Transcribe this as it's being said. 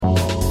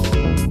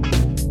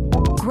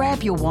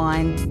grab your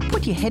wine,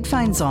 put your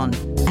headphones on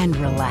and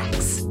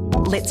relax.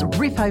 Let's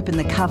rip open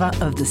the cover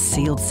of the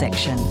sealed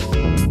section.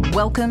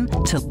 Welcome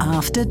to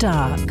After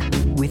Dark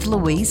with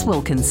Louise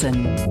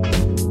Wilkinson.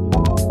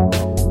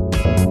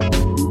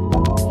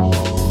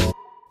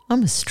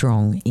 I'm a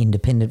strong,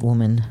 independent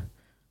woman,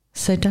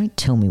 so don't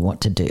tell me what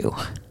to do,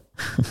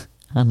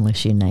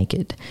 unless you're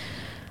naked.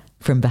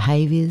 From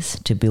behaviours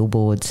to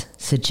billboards,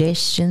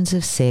 suggestions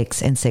of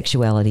sex and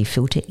sexuality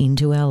filter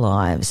into our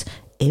lives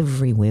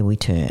everywhere we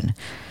turn.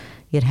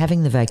 Yet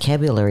having the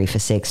vocabulary for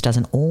sex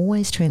doesn't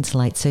always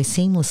translate so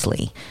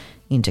seamlessly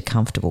into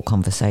comfortable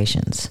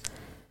conversations.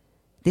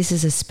 This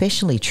is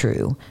especially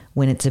true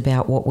when it's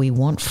about what we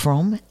want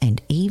from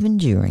and even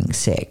during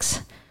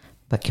sex.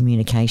 But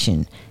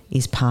communication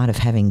is part of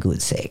having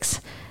good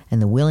sex,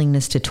 and the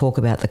willingness to talk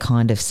about the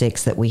kind of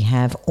sex that we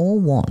have or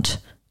want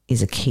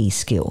is a key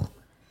skill.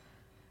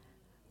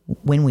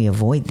 When we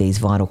avoid these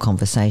vital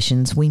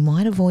conversations, we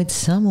might avoid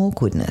some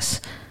awkwardness,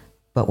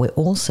 but we're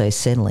also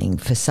settling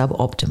for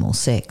suboptimal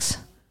sex.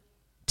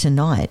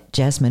 Tonight,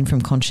 Jasmine from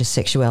Conscious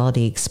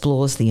Sexuality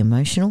explores the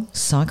emotional,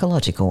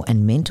 psychological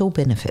and mental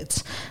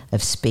benefits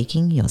of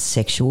speaking your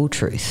sexual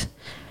truth.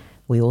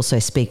 We also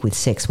speak with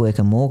sex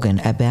worker Morgan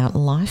about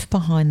life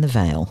behind the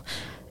veil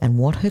and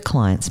what her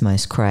clients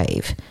most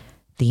crave.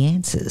 The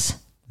answers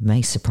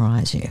may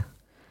surprise you.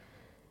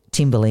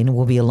 Timberlina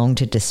will be along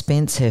to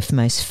dispense her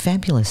most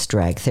fabulous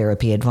drag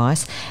therapy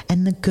advice,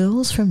 and the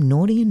girls from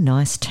Naughty and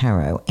Nice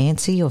Tarot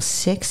answer your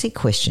sexy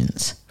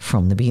questions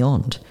from the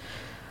beyond.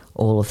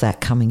 All of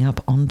that coming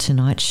up on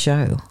tonight's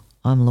show.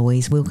 I'm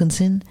Louise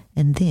Wilkinson,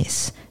 and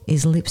this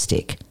is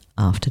Lipstick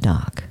After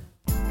Dark.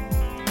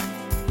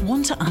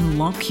 Want to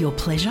unlock your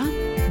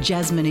pleasure?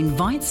 Jasmine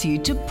invites you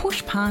to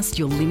push past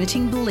your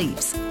limiting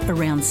beliefs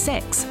around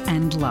sex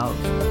and love.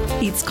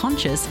 It's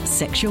Conscious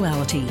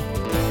Sexuality.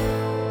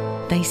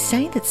 They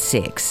say that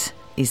sex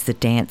is the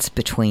dance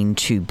between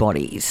two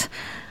bodies,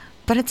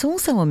 but it's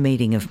also a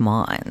meeting of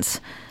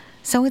minds.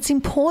 So it's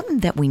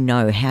important that we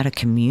know how to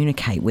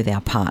communicate with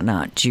our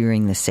partner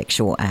during the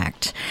sexual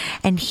act.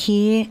 And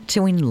here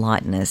to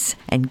enlighten us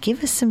and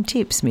give us some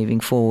tips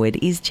moving forward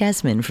is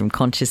Jasmine from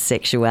Conscious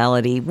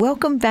Sexuality.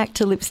 Welcome back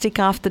to Lipstick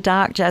After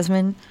Dark,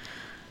 Jasmine.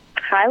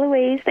 Hi,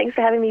 Louise. Thanks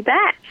for having me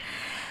back.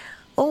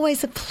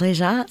 Always a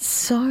pleasure.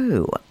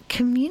 So,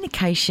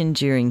 communication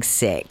during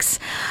sex.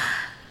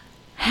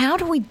 How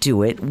do we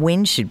do it?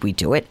 When should we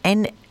do it?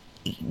 And,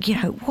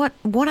 you know,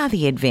 what are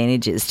the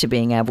advantages to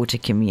being able to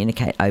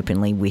communicate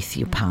openly with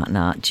your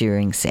partner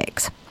during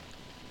sex?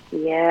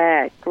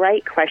 Yeah,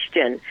 great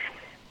question.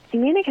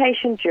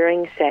 Communication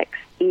during sex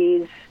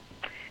is,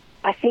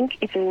 I think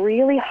it's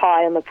really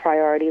high on the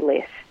priority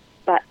list.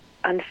 But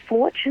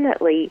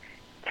unfortunately,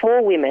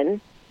 for women,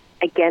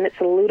 again,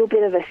 it's a little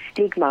bit of a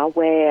stigma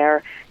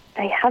where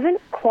they haven't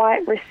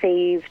quite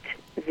received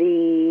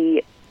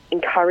the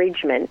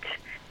encouragement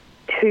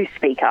to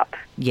speak up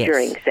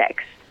during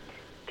sex,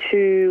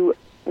 to,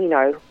 you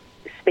know,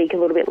 speak a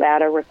little bit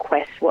louder,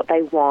 request what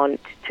they want,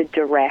 to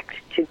direct,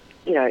 to,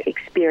 you know,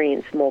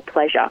 experience more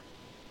pleasure.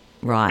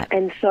 Right.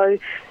 And so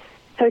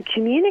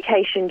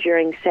communication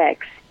during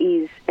sex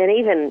is, and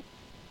even,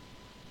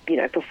 you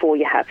know, before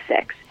you have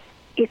sex,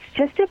 it's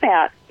just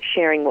about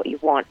sharing what you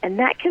want. And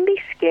that can be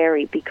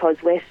scary because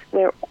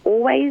we're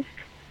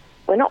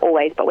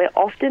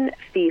often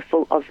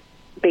fearful of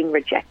being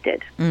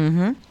rejected.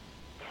 Mm-hmm.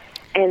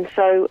 And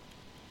so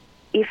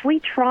if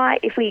we try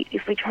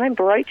and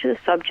broach the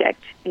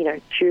subject, you know,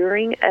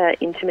 during an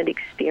intimate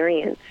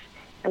experience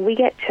and we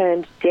get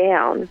turned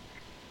down,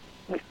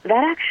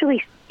 that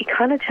actually, it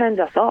kind of turns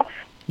us off.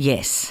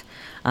 Yes.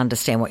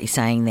 Understand what you're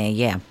saying there,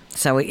 yeah.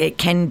 So it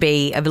can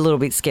be a little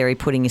bit scary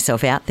putting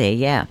yourself out there,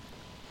 yeah.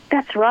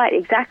 That's right,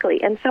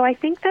 exactly. And so I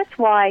think that's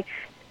why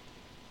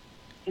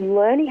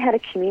learning how to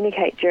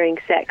communicate during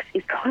sex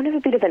is kind of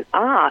a bit of an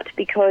art,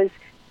 because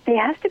there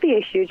has to be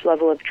a huge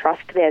level of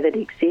trust there that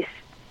exists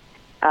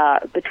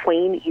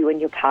between you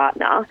and your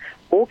partner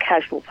or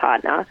casual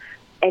partner,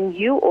 and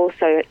you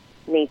also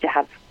need to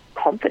have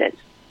confidence,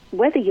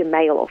 whether you're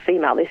male or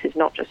female. This is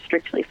not just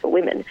strictly for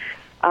women.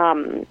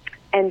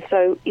 And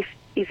so if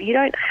you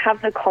don't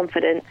have the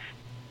confidence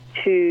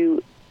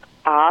to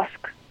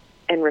ask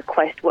and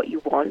request what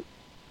you want,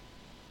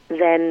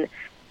 then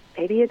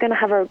maybe you're going to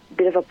have a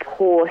bit of a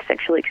poor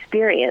sexual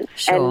experience.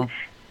 Sure. And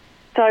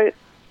so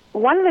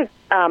one of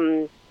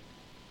the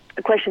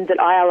questions that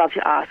I love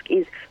to ask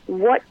is,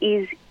 what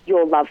is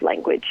your love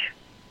language?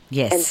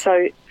 Yes. And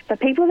so for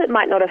people that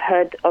might not have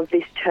heard of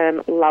this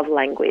term love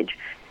language,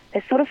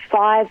 there's sort of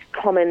 5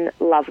 common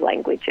love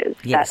languages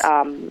that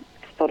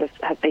sort of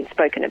have been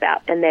spoken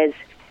about. And there's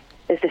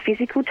the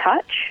physical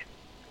touch,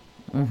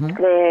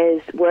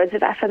 there's words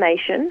of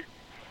affirmation,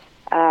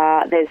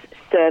 there's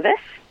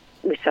service,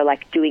 so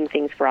like doing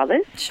things for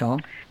others. Sure.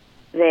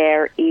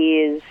 There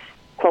is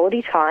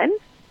quality time,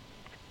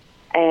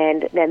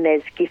 and then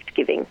there's gift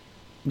giving.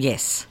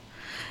 Yes.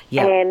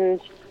 Yeah.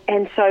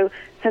 And so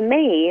for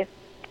me,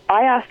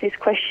 I ask this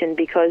question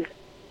because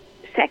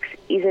sex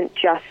isn't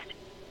just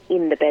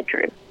in the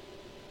bedroom.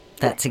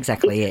 That's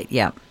exactly it,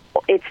 yeah.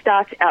 it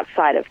starts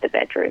outside of the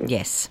bedroom.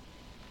 Yes.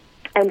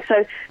 And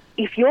so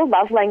if your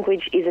love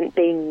language isn't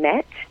being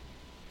met,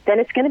 then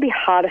it's going to be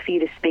harder for you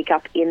to speak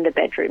up in the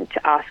bedroom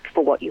to ask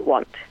for what you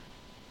want.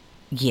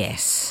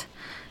 Yes,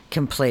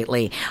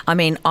 completely. I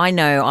mean, I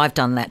know I've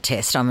done that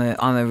test. I'm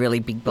a really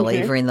big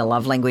believer in the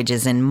love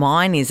languages, and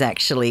mine is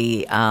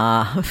actually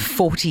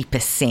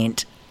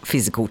 40%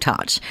 physical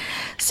touch.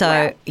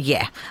 So,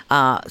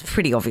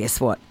 pretty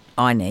obvious what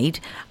I need.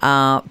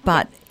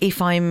 But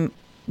if I'm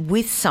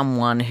with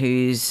someone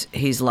whose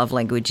love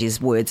language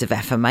is words of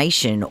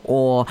affirmation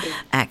or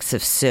acts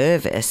of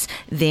service,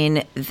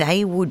 then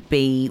they would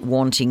be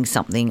wanting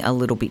something a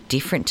little bit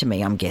different to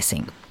me, I'm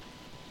guessing.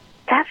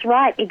 That's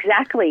right,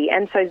 exactly.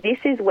 And so this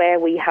is where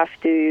we have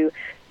to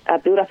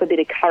build up a bit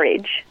of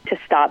courage to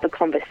start the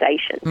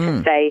conversation,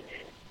 to say,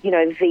 you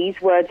know, these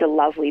words are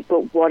lovely,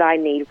 but what I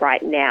need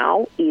right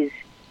now is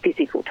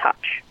physical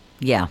touch.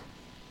 Yeah.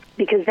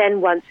 Because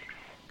then once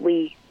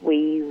we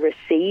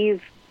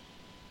receive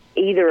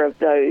either of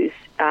those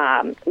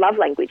love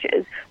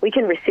languages, we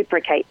can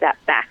reciprocate that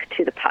back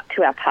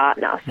to our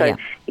partner. So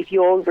if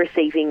you're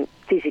receiving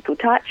physical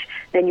touch,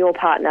 then your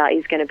partner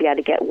is going to be able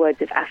to get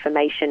words of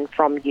affirmation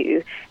from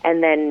you,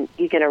 and then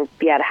you're going to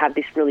be able to have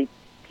this really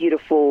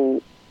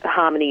beautiful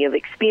harmony of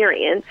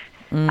experience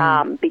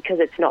because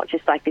it's not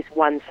just like this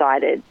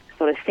one-sided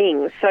sort of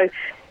thing. So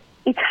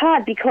it's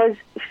hard because,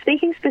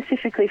 speaking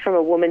specifically from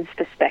a woman's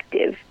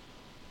perspective,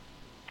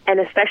 and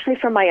especially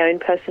from my own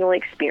personal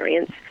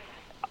experience,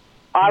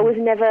 I was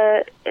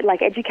never,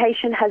 like,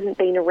 education hasn't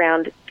been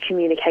around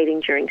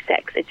communicating during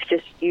sex. It's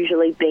just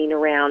usually been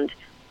around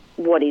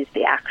what is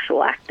the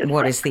actual act of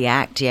What sex. is the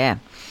act, yeah.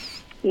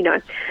 You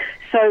know,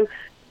 so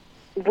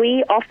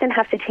we often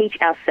have to teach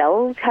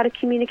ourselves how to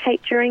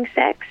communicate during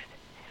sex.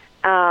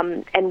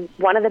 And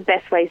one of the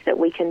best ways that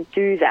we can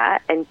do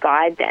that and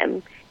guide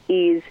them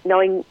is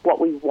knowing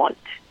what we want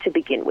to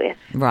begin with.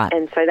 Right.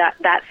 And so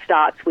that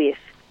starts with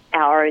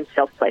our own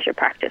self-pleasure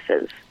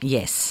practices.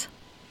 Yes.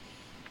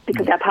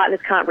 Because our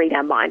partners can't read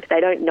our mind. They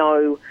don't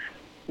know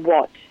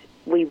what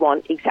we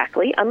want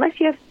exactly, unless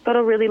you've got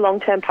a really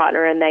long-term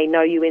partner and they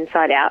know you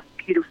inside out.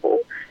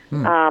 Beautiful.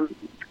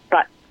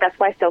 But that's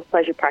why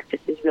self-pleasure practice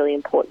is really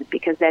important,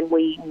 because then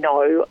we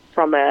know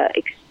from an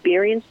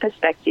experience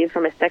perspective,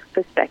 from a sex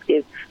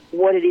perspective,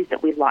 what it is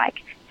that we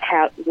like,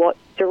 what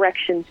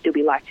directions do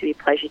we like to be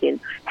pleasured in,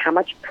 how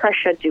much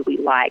pressure do we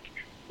like,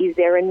 is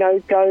there a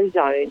no-go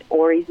zone,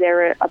 or is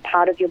there a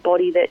part of your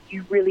body that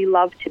you really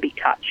love to be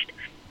touched,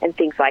 and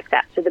things like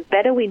that. So the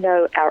better we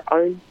know our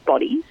own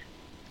bodies,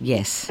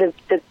 yes,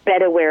 the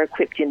better we're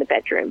equipped in the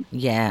bedroom.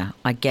 Yeah,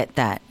 I get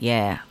that,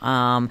 yeah.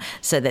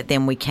 So that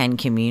then we can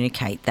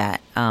communicate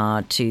that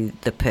to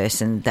the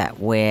person that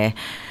we're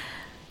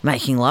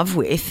making love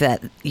with,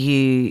 that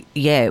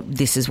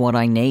this is what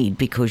I need,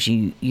 because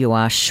you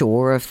are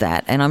sure of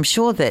that. And I'm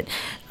sure that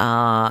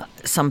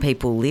some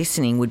people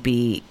listening would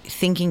be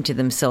thinking to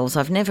themselves,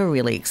 I've never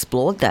really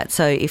explored that.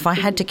 So if I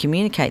had to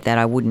communicate that,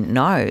 I wouldn't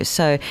know.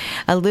 So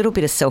a little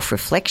bit of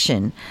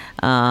self-reflection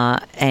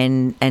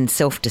and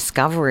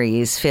self-discovery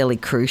is fairly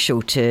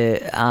crucial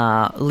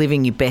to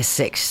living your best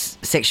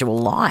sexual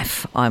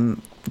life,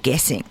 I'm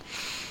guessing.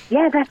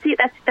 Yeah, that's it.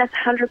 That's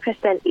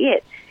 100%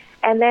 it.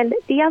 And then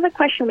the other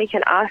question we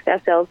can ask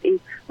ourselves is,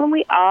 when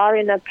we are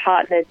in a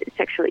partnered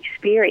sexual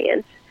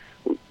experience,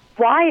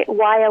 why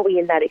are we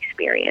in that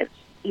experience?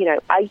 You know,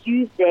 are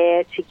you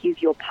there to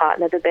give your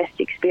partner the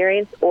best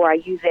experience, or are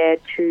you there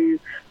to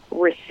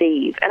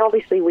receive? And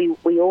obviously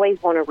we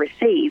always want to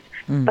receive.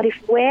 But if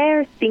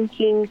we're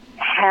thinking,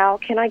 how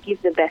can I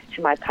give the best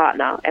to my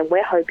partner, and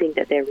we're hoping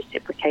that they're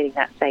reciprocating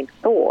that same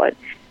thought,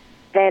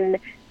 then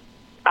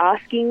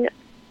asking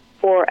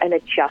for an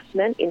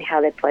adjustment in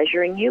how they're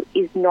pleasuring you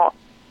is not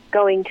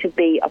going to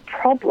be a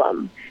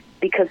problem,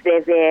 because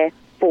they're there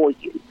for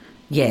you.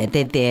 Yeah,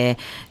 they're there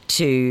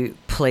to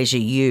pleasure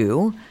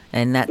you,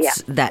 and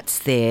that's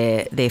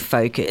their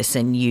focus,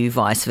 and you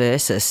vice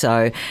versa.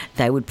 So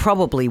they would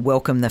probably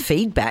welcome the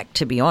feedback,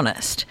 to be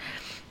honest.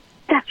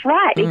 That's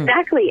right,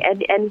 exactly.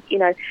 And you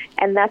know,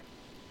 and that's,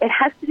 it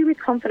has to do with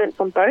confidence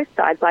on both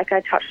sides, like I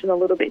touched on a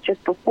little bit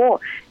just before.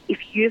 If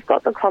you've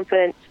got the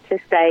confidence to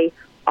say,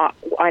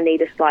 I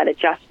need a slight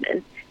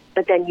adjustment,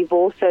 but then you've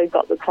also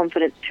got the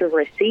confidence to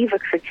receive a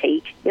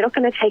critique, you're not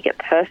going to take it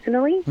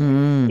personally.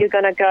 You're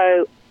going to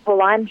go,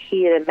 well, I'm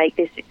here to make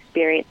this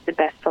experience the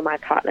best for my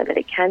partner that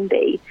it can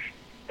be,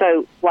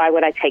 so why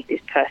would I take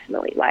this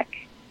personally?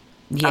 Like,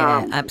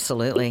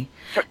 absolutely.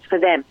 For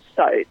them.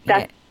 So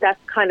that's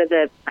kind of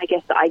the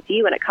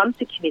idea when it comes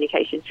to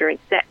communication during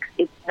sex.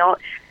 It's not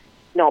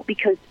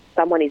because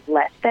someone is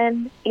less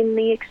than in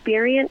the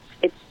experience.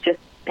 It's just,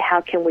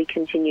 how can we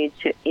continue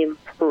to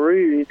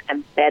improve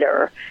and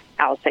better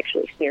our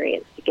sexual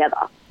experience together?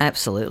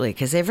 Absolutely,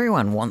 because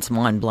everyone wants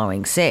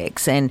mind-blowing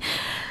sex. And,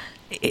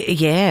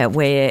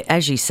 where,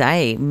 as you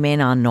say,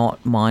 men are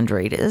not mind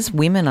readers,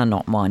 women are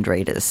not mind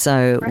readers.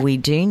 So we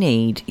do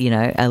need,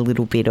 a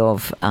little bit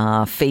of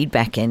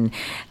feedback and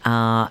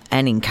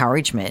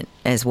encouragement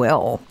as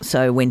well.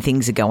 So when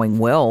things are going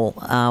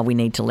well, we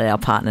need to let our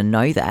partner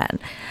know that.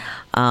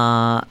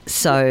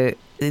 so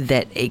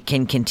that it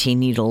can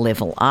continue to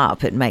level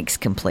up. It makes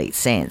complete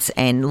sense.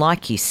 And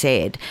like you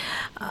said,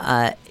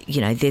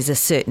 there's a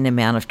certain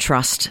amount of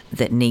trust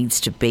that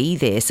needs to be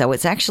there. So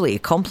it's actually a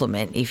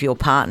compliment if your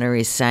partner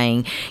is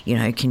saying,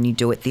 can you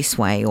do it this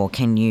way, or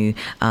can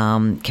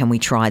we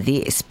try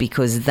this?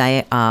 Because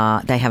they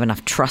have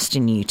enough trust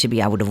in you to be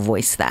able to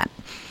voice that.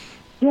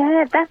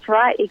 Yeah, that's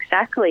right,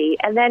 exactly.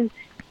 And then,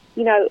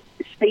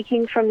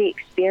 speaking from the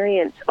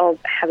experience of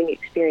having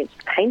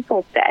experienced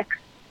painful sex,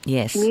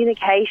 yes,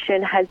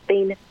 communication has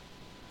been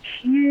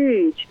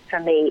huge for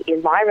me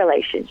in my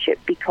relationship,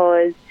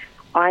 because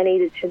I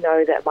needed to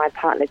know that my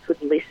partner could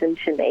listen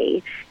to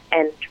me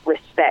and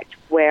respect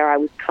where I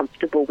was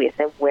comfortable with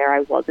and where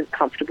I wasn't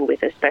comfortable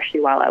with,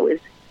 especially while I was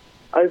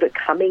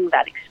overcoming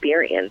that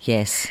experience.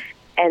 Yes.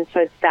 And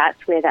so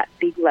that's where that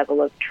big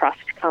level of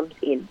trust comes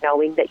in,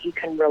 knowing that you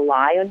can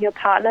rely on your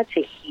partner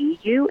to hear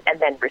you and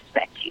then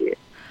respect you.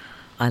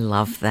 I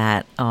love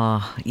that.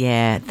 Oh,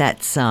 yeah,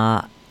 that's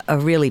a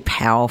really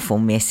powerful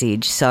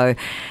message. So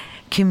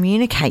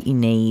communicate your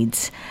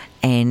needs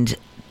and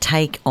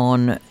take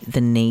on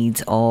the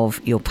needs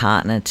of your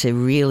partner to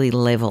really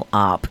level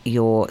up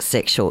your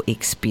sexual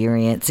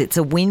experience. It's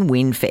a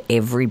win-win for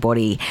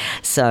everybody.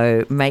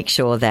 So make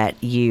sure that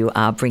you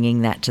are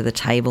bringing that to the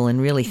table and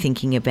really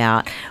thinking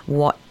about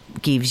what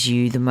gives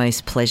you the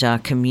most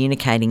pleasure,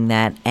 communicating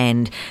that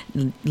and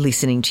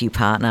listening to your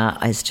partner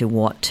as to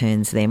what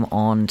turns them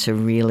on to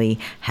really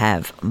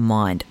have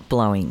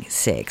mind-blowing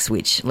sex,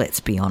 which, let's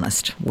be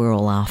honest, we're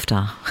all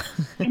after.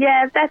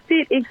 Yeah, that's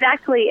it,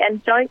 exactly.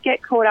 And don't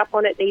get caught up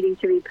on it needing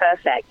to be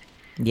perfect.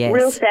 Yes.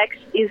 Real sex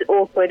is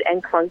awkward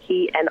and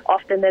clunky, and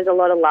often there's a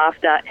lot of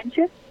laughter, and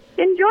just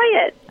enjoy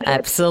it.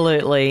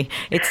 Absolutely.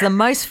 It's the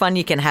most fun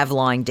you can have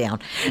lying down.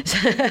 That's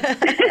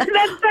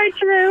so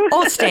true.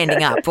 Or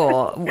standing up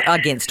or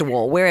against a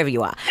wall, wherever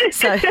you are.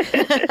 So,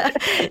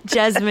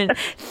 Jasmine,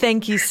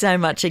 thank you so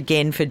much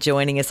again for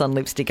joining us on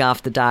Lipstick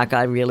After Dark.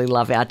 I really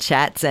love our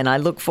chats and I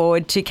look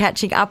forward to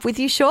catching up with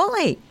you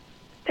shortly.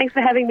 Thanks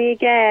for having me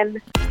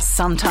again.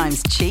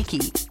 Sometimes cheeky,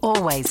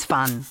 always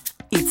fun.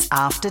 It's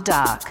After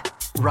Dark,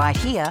 right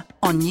here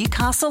on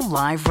Newcastle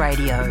Live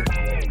Radio.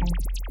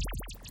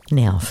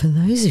 Now, for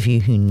those of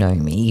you who know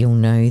me, you'll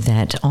know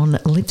that on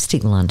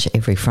Lipstick Lunch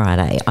every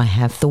Friday, I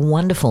have the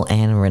wonderful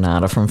Anna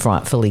Renata from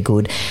Frightfully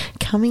Good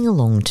coming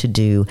along to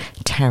do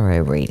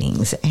tarot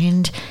readings.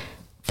 And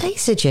they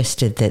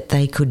suggested that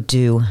they could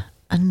do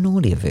a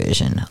naughtier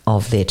version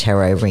of their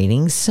tarot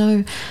readings.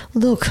 So,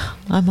 look,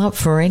 I'm up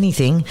for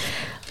anything.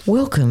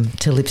 Welcome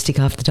to Lipstick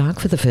After Dark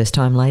for the first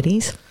time,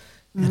 ladies.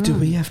 Now, do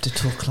we have to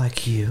talk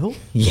like you?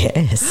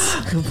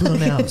 Yes. We'll put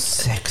on our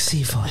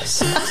sexy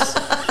voices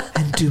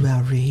and do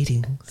our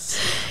readings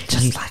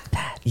just like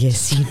that.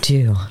 Yes, you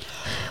do.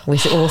 We're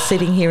all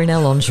sitting here in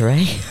our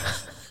lingerie.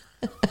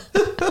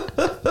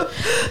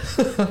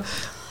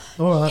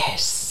 All right.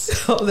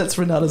 Yes. Oh, that's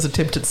Renata's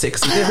attempt at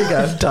sexy. There we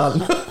go.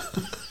 Done.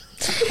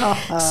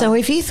 So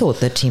if you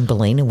thought that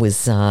Timberlina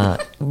was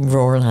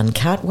raw and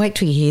uncut, wait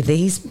till you hear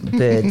these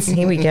birds.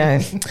 Here we go.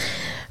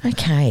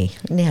 Okay.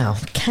 Now,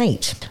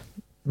 Kate,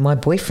 my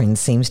boyfriend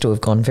seems to have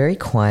gone very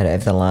quiet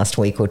over the last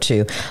week or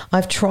two.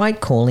 I've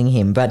tried calling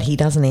him, but he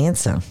doesn't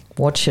answer.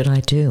 What should I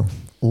do?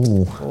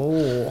 Ooh.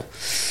 Oh.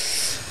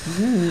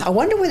 I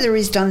wonder whether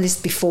he's done this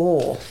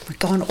before. We've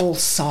gone all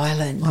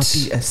silent. Might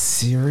be a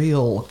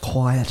serial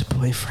quiet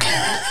boyfriend.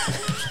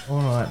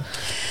 All right.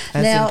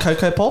 As Now- in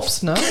Cocoa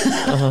Pops? No?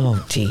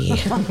 Oh, dear.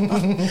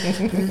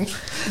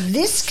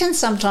 This can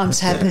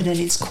sometimes happen, and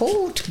it's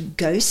called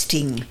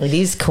ghosting. It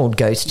is called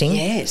ghosting.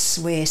 Yes,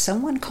 where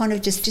someone kind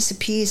of just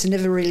disappears and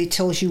never really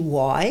tells you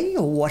why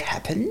or what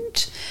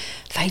happened.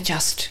 They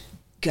just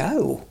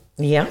go.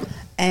 Yeah.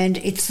 And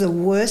it's the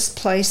worst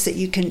place that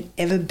you can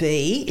ever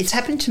be. It's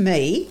happened to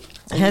me.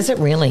 Has it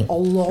really? A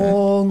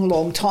long,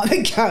 long time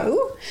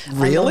ago.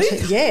 Really?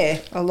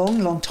 A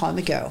long time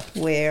ago.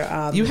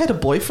 Where You had a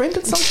boyfriend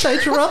at some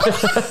stage or other?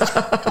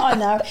 I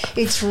know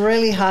it's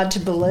really hard to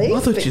believe. I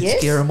thought but you'd yes.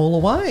 scare them all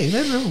away.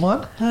 Never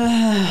mind.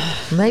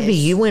 Maybe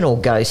you went all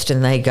ghost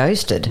and they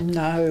ghosted.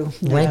 No.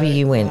 Maybe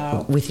you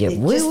went with your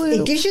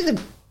woo-woo. It gives you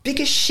the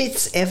biggest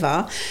shits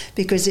ever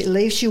because it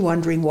leaves you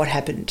wondering what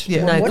happened.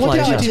 Yeah. No what did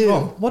I closure. do?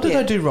 What did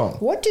I do wrong?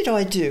 What did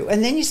I do?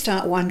 And then you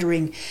start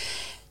wondering,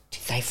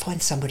 did they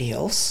find somebody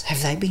else?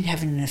 Have they been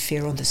having an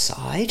affair on the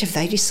side? Have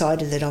they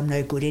decided that I'm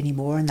no good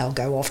anymore and they'll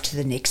go off to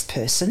the next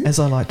person? As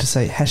I like to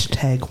say,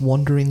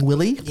 #Wandering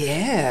Willie.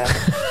 Yeah.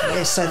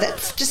 Yeah, so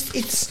that's just,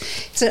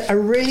 it's a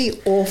really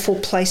awful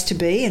place to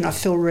be, and I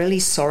feel really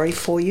sorry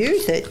for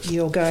you that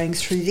you're going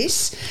through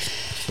this.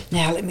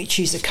 Now, let me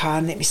choose a card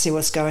and let me see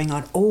what's going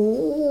on.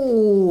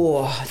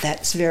 Oh,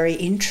 that's very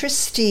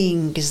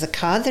interesting because the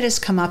card that has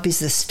come up is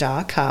the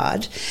Star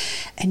card.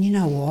 And you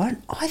know what?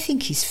 I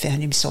think he's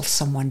found himself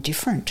someone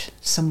different,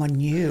 someone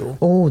new.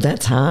 Oh,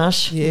 that's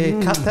harsh.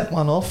 Yeah, cut that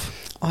one off.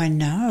 I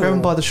know. Grab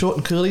them by the short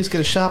and curlies,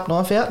 get a sharp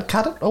knife out and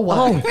cut it away.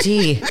 Oh,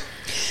 dear.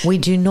 We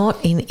do not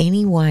in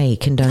any way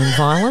condone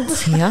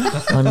violence here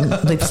on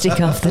Lipstick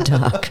After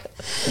Dark.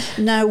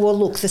 No, well,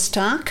 look, the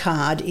star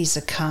card is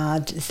a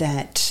card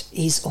that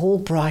is all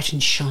bright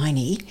and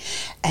shiny,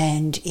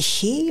 and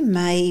he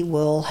may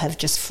well have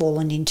just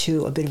fallen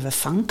into a bit of a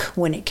funk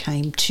when it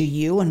came to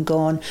you and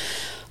gone,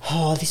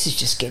 oh, this is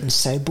just getting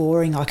so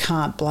boring, I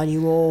can't bloody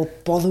well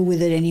bother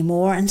with it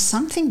anymore. And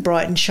something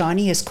bright and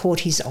shiny has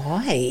caught his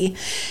eye,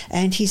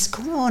 and he's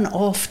gone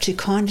off to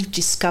kind of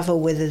discover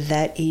whether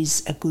that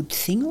is a good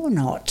thing or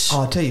not.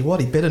 Oh, I'll tell you what,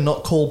 he better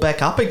not call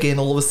back up again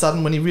all of a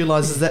sudden when he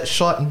realises that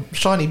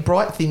shiny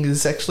bright thing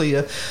is actually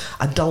a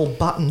dull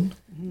button.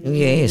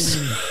 Yes.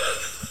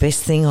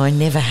 Best thing I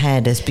never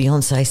had, as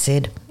Beyonce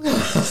said.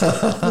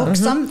 Look,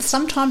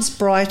 sometimes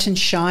bright and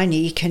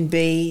shiny can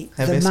be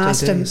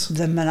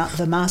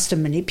the master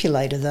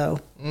manipulator, though.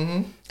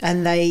 Mm-hmm.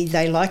 And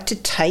they like to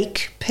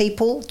take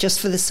people just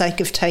for the sake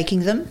of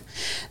taking them.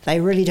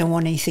 They really don't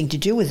want anything to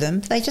do with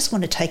them. They just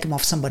want to take them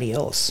off somebody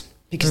else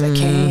because they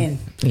can.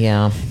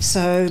 Yeah.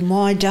 So,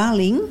 my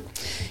darling,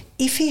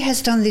 if he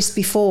has done this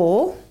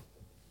before,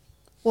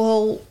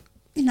 well,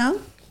 you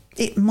know,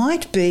 it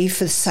might be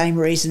for the same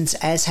reasons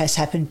as has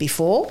happened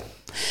before.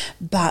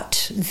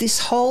 But this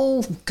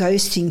whole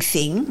ghosting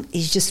thing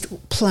is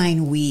just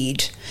plain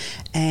weird,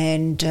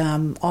 and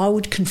I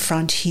would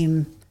confront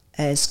him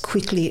as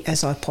quickly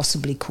as I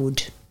possibly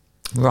could.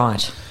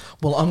 Right.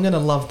 Well, I'm going to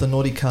love the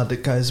naughty card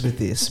that goes with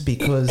this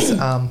because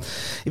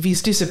if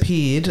he's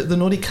disappeared, the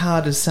naughty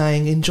card is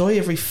saying enjoy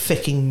every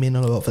fecking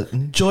minute of it.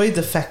 Enjoy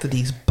the fact that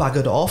he's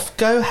buggered off.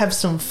 Go have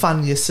some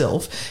fun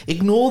yourself.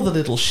 Ignore the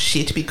little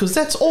shit because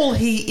that's all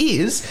he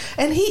is,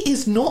 and he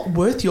is not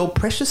worth your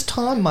precious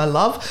time, my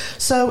love.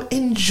 So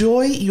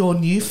enjoy your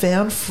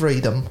newfound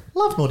freedom.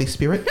 Love, naughty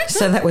spirit.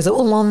 So that was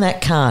all on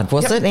that card,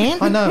 was it, Anne?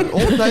 I know.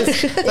 All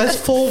those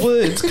 4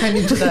 words came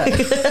into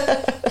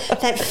that.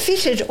 That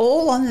fitted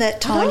all on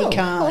that tiny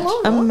card.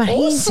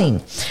 Amazing.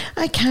 Awesome.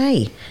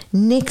 Okay,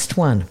 next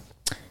one.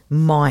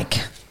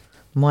 Mike.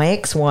 My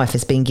ex-wife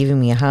has been giving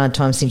me a hard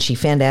time since she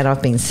found out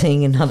I've been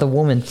seeing another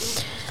woman.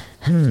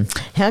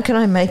 How can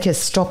I make her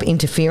stop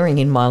interfering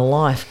in my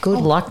life?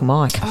 Good luck,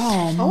 Mike.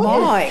 Oh,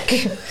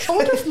 Mike. I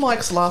wonder if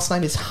Mike's last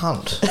name is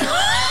Hunt.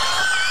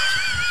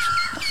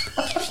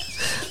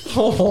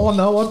 Oh,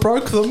 no, I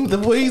broke them. The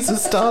wheeze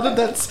has started.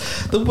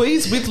 That's the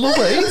wheeze with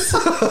Louise.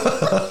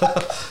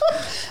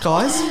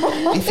 Guys,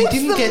 if you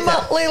didn't get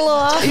that,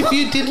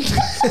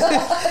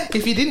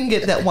 if you didn't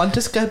get that one,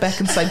 just go back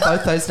and say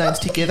both those names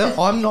together.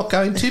 I'm not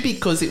going to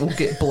because it will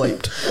get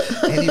bleeped.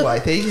 Anyway,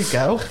 there you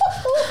go.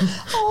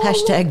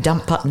 Hashtag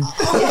dump button.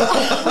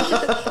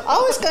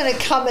 I was going to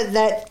come at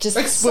that just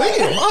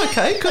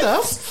Okay, good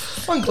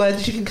enough. I'm glad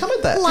that you can come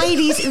at that.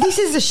 Ladies, this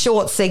is a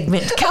short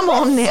segment. Come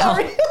on now.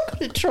 Sorry, I'm going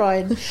to try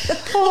and...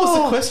 What was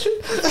the question?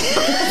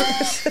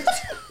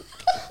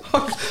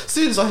 As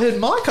soon as I heard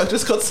Mike, I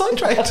just got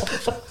sidetracked.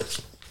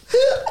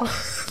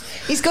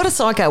 He's got a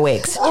psycho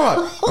ex. All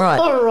right.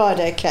 All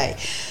right, okay.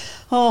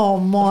 Oh,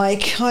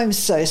 Mike, I'm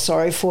so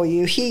sorry for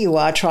you. Here you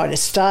are trying to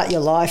start your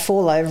life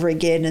all over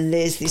again, and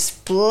there's this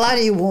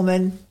bloody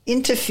woman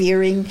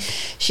interfering.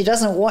 She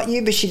doesn't want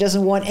you, but she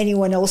doesn't want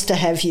anyone else to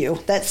have you.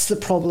 That's the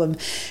problem.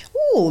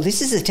 Oh,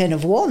 this is a 10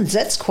 of Wands.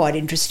 That's quite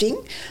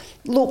interesting.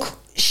 Look,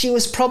 she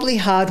was probably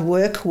hard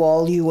work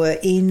while you were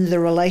in the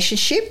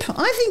relationship.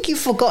 I think you've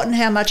forgotten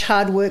how much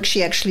hard work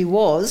she actually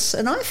was,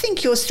 and I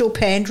think you're still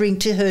pandering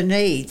to her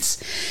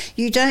needs.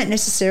 You don't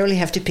necessarily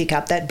have to pick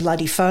up that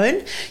bloody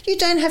phone. You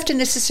don't have to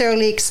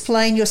necessarily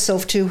explain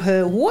yourself to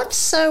her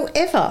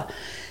whatsoever.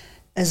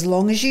 As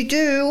long as you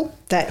do,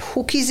 that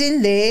hook is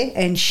in there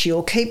and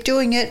she'll keep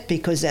doing it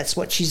because that's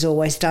what she's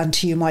always done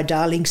to you, my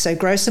darling. So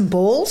grow some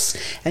balls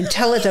and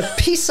tell her to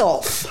piss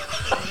off.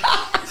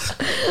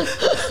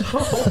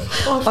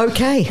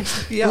 Okay.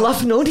 Yeah.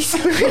 Love, naughty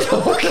spirit.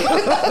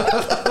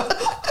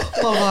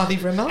 Oh, Auntie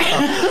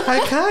Renata.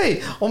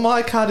 Okay. Well,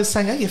 my card is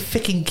saying, are you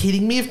fucking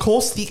kidding me? Of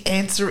course, the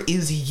answer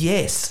is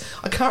yes.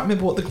 I can't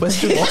remember what the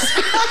question was.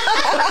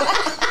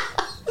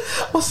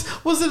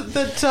 Was it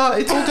that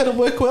it's all going to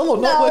work well or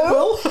not work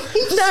well?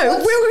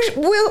 No.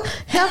 Well,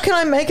 how can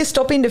I make her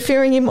stop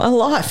interfering in my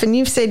life? And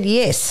you've said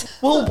yes.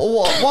 Well,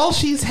 while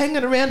she's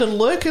hanging around and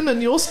lurking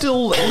and you're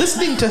still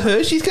listening to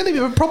her, she's going to be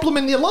a problem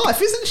in your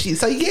life, isn't she?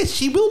 So, yes,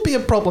 she will be a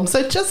problem.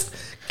 So just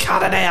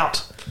cut it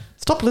out.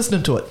 Stop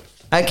listening to it.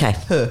 Okay.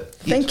 Her.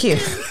 Thank you.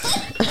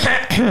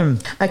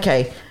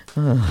 Okay.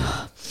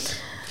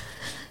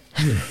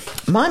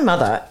 My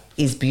mother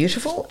is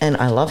beautiful and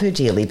I love her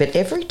dearly, but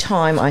every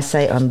time I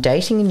say I'm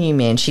dating a new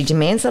man, she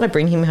demands that I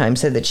bring him home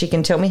so that she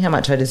can tell me how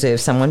much I deserve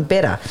someone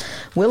better.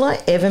 Will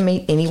I ever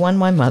meet anyone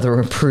my mother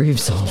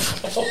approves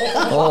of?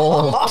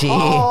 Oh, dear.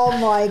 Oh,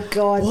 my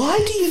God. Why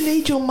do you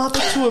need your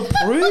mother to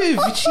approve?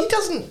 She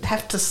doesn't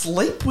have to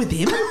sleep with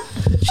him.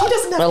 She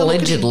doesn't have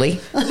allegedly.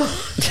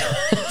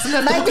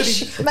 Maybe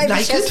she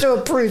has to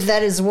approve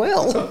that as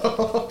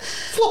well.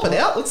 Flop it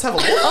out. Let's have a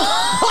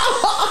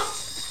look.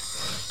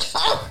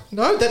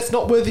 No, that's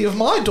not worthy of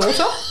my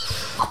daughter.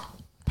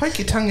 Poke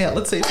your tongue out.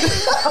 Let's see.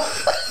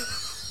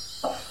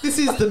 This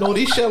is the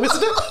naughty show,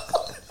 isn't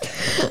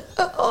it?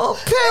 Oh,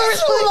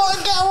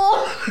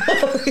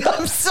 apparently.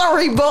 I'm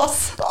sorry,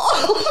 boss.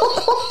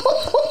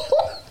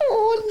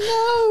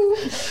 Oh,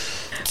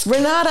 no.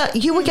 Renata,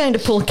 you were going to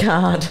pull a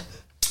card.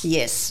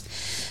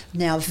 Yes.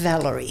 Now,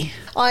 Valerie,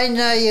 I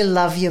know you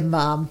love your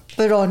mum,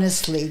 but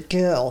honestly,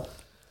 girl,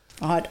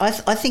 I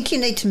think you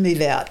need to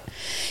move out.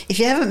 If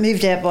you haven't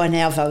moved out by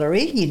now,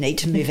 Valerie, you need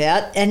to move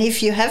out. And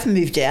if you have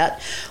moved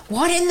out,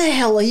 what in the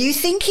hell are you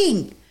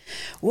thinking?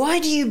 Why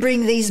do you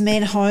bring these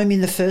men home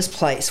in the first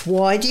place?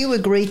 Why do you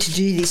agree to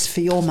do this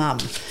for your mum?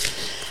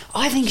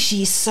 I think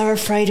she is so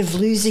afraid of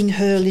losing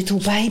her little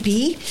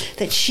baby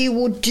that she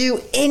would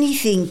do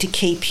anything to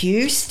keep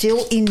you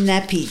still in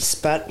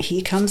nappies. But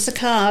here comes the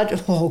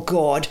card. Oh,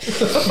 God.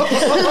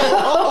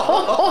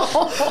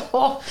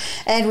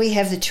 And we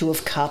have the Two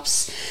of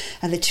Cups.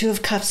 And the Two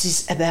of Cups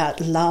is about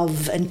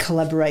love and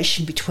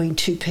collaboration between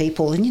two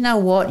people. And you know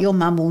what? Your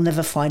mum will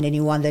never find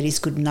anyone that is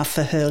good enough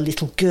for her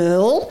little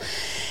girl.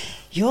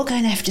 You're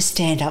going to have to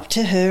stand up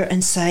to her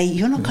and say,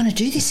 you're not going to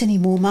do this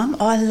anymore, Mum.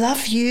 I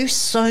love you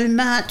so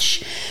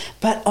much,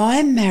 but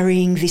I'm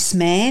marrying this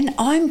man.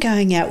 I'm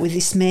going out with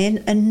this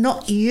man and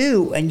not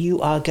you. And you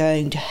are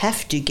going to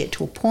have to get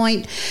to a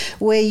point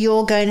where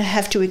you're going to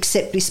have to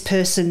accept this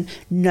person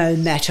no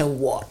matter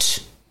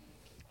what.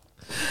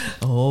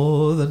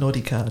 Oh, the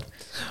naughty card.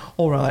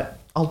 All right,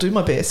 I'll do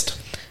my best.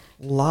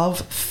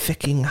 Love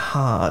fecking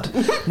hard.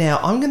 Now,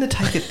 I'm going to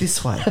take it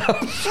this way.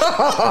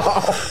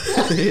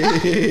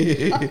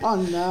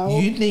 Oh, no.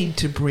 You need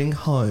to bring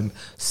home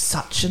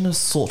such an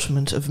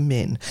assortment of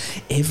men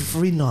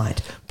every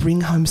night.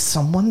 Bring home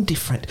someone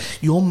different.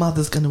 Your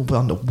mother's going to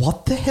wonder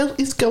what the hell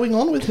is going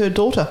on with her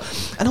daughter.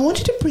 And I want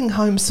you to bring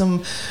home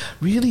some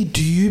really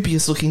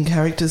dubious-looking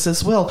characters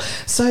as well,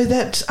 so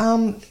that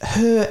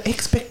her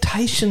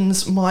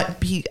expectations might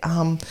be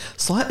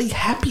slightly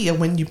happier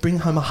when you bring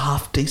home a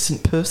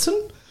half-decent person.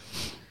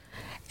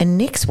 And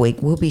next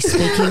week we'll be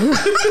speaking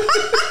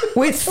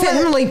with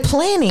family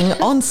planning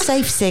on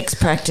safe sex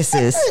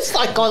practices.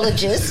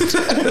 Psychologist.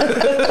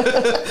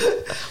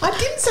 I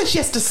didn't say she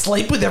has to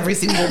sleep with every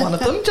single one of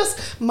them.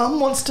 Just Mum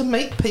wants to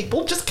meet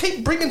people. Just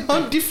keep bringing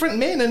home different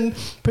men and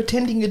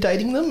pretending you're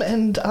dating them.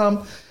 And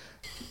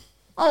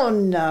Oh,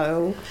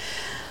 no.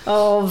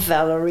 Oh,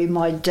 Valerie,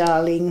 my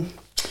darling.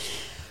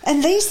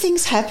 And these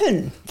things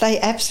happen. They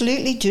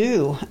absolutely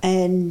do.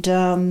 And,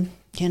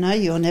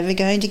 you're never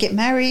going to get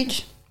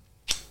married.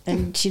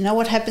 And you know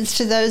what happens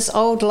to those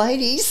old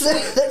ladies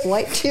that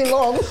wait too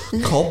long?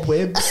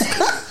 cobwebs.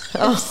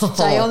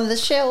 Stay on the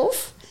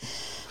shelf.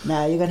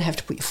 No, you're going to have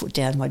to put your foot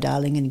down, my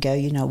darling, and go,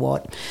 you know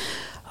what?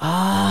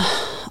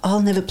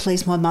 I'll never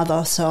please my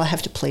mother, so I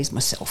have to please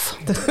myself.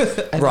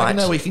 And right. I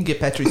know we can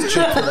get Patrick's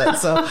check for that,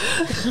 so...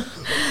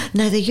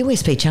 No, they're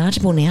USB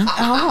chargeable now.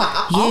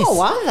 Oh, yes.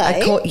 Oh, are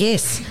they?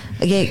 Yes.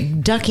 Yeah,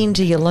 duck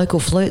into your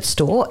local Flirt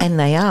store and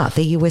they are.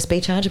 They're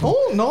USB chargeable.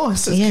 Oh,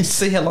 nice. Yes. You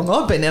see how long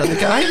I've been out of the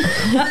game.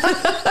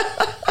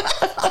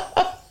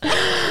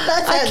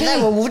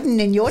 They were wooden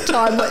in your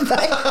time, weren't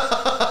they?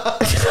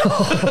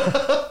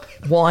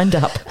 Wind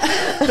up.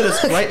 But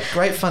it's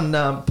great fun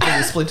pulling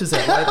the splinters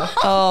out later.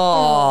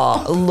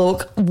 Oh,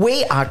 look,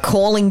 we are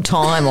calling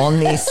time on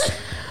this.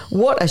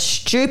 What a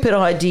stupid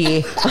idea.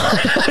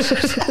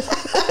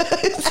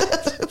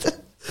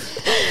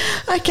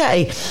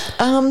 Okay.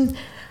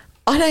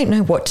 I don't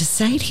know what to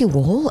say to you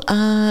all.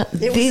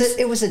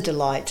 It was a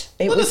delight.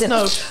 Let us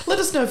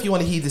know if you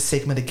want to hear this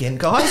segment again,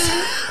 guys.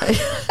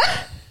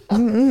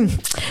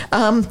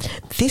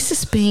 This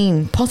has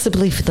been,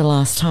 possibly for the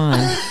last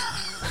time,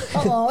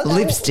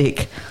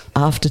 Lipstick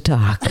After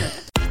Dark.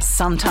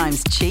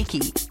 Sometimes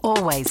cheeky,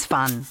 always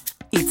fun.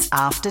 It's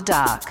After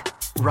Dark,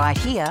 right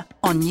here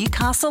on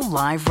Newcastle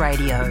Live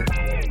Radio.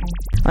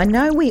 I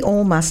know we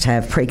all must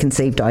have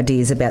preconceived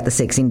ideas about the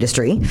sex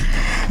industry,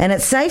 and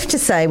it's safe to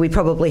say we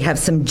probably have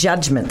some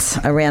judgments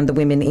around the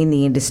women in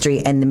the industry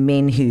and the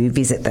men who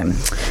visit them.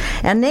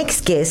 Our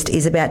next guest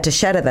is about to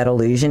shatter that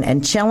illusion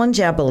and challenge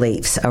our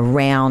beliefs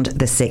around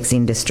the sex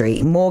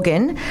industry.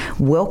 Morgan,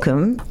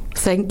 welcome.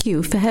 Thank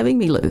you for having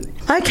me, Lou.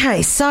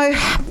 Okay, so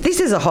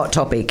this is a hot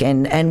topic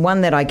and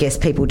one that I guess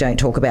people don't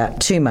talk about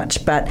too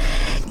much, but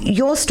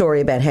your story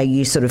about how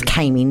you sort of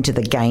came into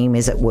the game,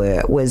 as it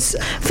were, was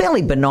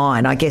fairly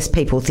benign. I guess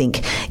people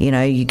think,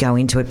 you go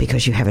into it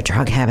because you have a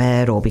drug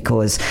habit or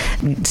because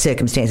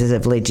circumstances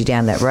have led you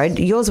down that road.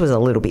 Yours was a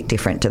little bit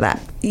different to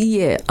that.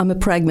 Yeah, I'm a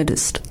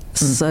pragmatist.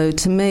 So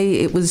to me,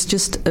 it was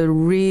just a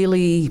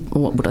really,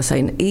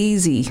 an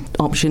easy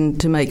option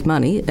to make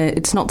money.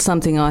 It's not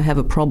something I have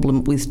a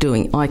problem with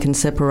doing. I can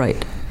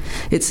separate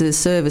It's a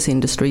service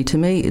industry. To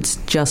me, it's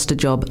just a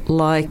job.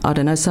 Like, I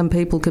don't know, some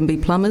people can be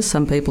plumbers,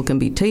 some people can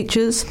be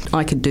teachers.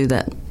 I could do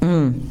that.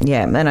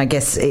 Yeah, and I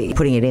guess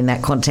putting it in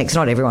that context,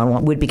 not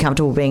everyone would be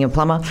comfortable being a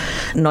plumber,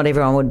 not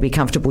everyone would be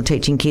comfortable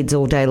teaching kids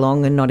all day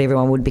long, and not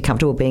everyone would be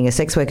comfortable being a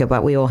sex worker,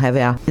 but we all have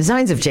our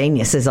zones of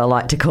genius, as I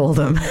like to call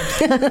them.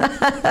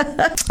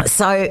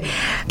 So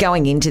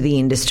going into the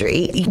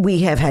industry, we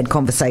have had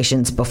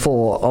conversations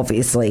before,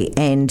 obviously,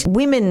 and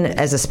women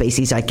as a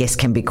species, I guess,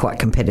 can be quite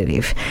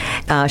competitive.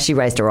 She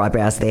raised her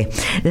eyebrows there.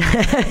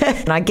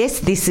 And I guess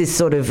this is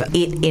sort of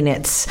it in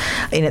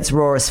its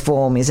rawest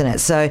form, isn't it?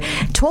 So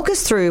talk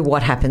us through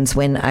what happens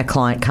when a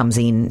client comes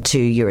in to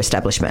your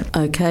establishment.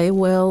 Okay,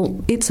 well,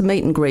 it's a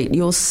meet and greet.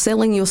 You're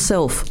selling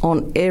yourself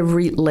on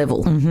every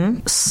level.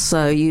 Mm-hmm.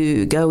 So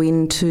you go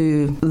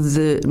into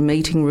the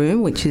meeting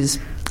room, which is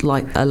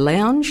like a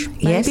lounge,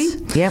 maybe.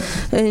 Yes, yep.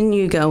 And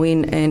you go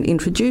in and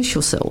introduce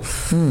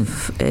yourself.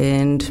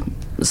 And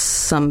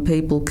some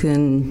people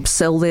can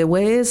sell their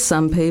wares,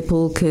 some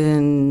people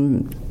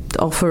can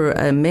offer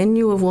a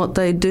menu of what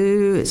they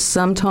do.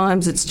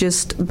 Sometimes it's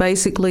just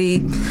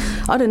basically,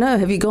 I don't know,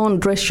 have you gone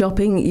dress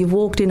shopping? You've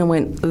walked in and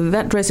went,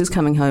 that dress is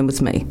coming home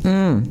with me.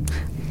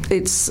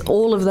 It's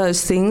all of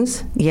those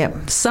things.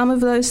 Yep. Some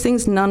of those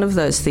things, none of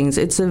those things.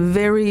 It's a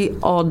very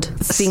odd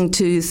thing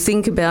to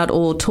think about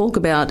or talk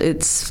about.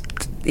 It's,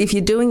 if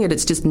you're doing it,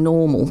 it's just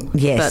normal.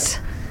 Yes.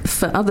 But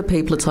for other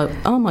people, it's like,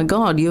 oh my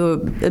God, you're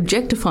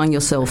objectifying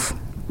yourself.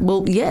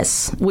 Well,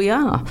 yes, we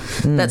are.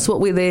 That's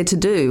what we're there to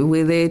do.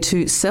 We're there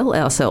to sell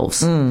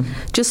ourselves.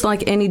 Just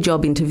like any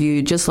job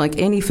interview, just like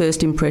any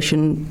first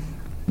impression,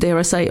 dare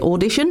I say,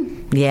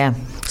 audition. Yeah.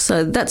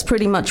 So that's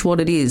pretty much what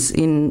it is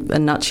in a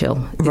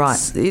nutshell.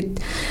 It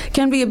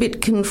can be a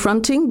bit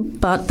confronting,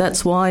 but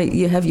that's why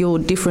you have your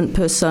different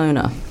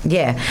persona.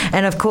 Yeah,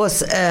 and of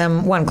course,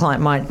 one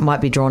client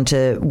might be drawn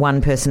to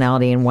one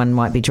personality and one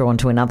might be drawn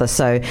to another.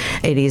 So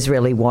it is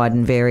really wide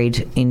and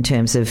varied in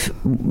terms of,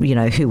 you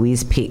know, who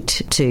is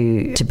picked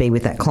to be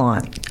with that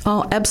client.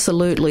 Oh,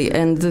 absolutely.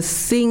 And the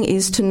thing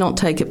is to not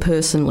take it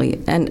personally.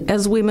 And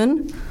as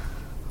women,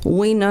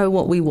 we know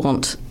what we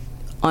want.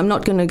 I'm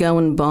not going to go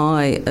and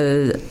buy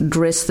a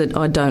dress that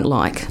I don't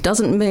like.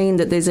 Doesn't mean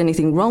that there's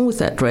anything wrong with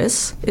that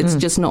dress. It's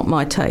just not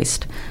my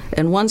taste.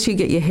 And once you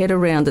get your head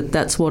around that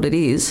that's what it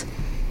is,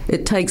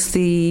 it takes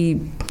the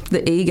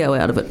ego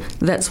out of it.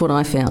 That's what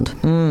I found.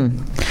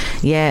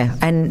 Yeah,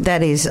 and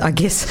that is, I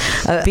guess,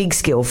 a big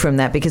skill from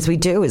that, because we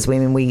do, as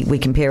women, we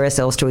compare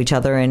ourselves to each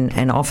other,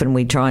 and often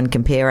we try and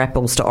compare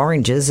apples to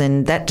oranges,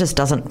 and that just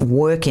doesn't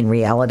work in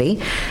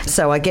reality.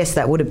 So I guess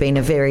that would have been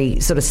a very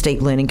sort of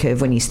steep learning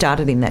curve when you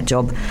started in that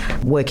job,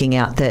 working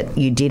out that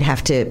you did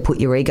have to put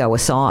your ego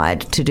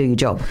aside to do your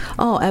job.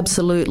 Oh,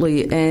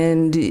 absolutely.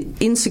 And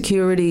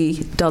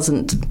insecurity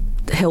doesn't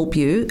help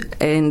you,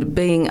 and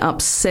being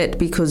upset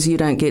because you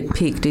don't get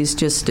picked is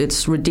just,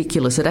 it's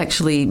ridiculous. It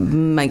actually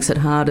makes it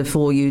harder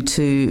for you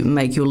to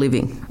make your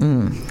living.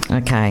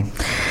 Okay.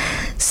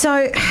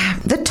 So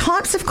the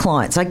types of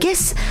clients, I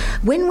guess,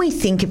 when we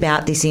think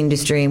about this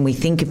industry and we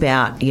think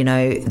about, you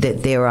know,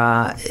 that there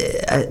are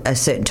a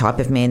certain type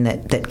of man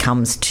that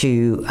comes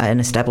to an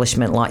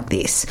establishment like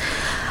this,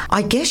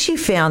 I guess you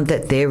found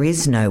that there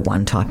is no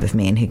one type of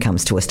man who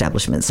comes to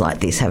establishments like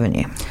this, haven't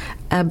you?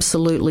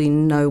 Absolutely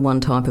no one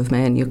type of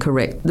man, you're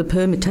correct. The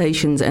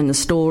permutations and the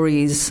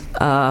stories,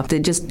 they're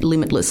just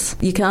limitless.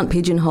 You can't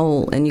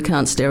pigeonhole and you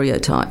can't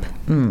stereotype.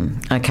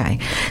 Okay.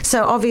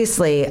 So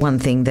obviously one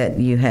thing that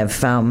you have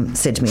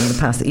said to me in the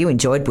past that you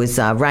enjoyed was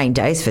rain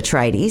days for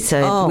tradies.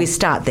 So we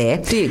start there.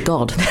 Dear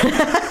God.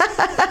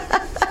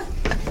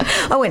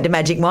 I went to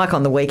Magic Mike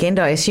on the weekend.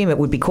 I assume it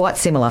would be quite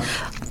similar.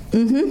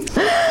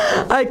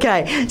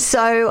 Okay,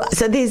 so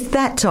there's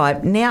that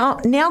type. Now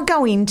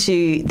go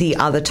into the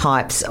other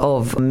types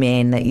of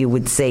men that you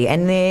would see,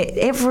 and they're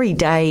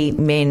everyday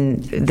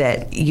men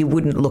that you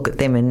wouldn't look at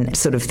them and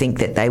sort of think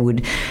that they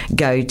would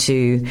go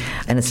to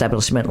an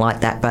establishment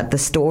like that, but the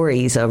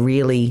stories are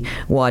really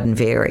wide and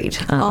varied,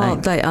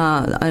 aren't they? They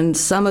are, and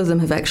some of them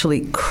have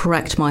actually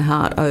cracked my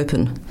heart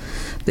open.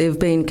 There have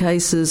been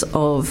cases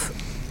of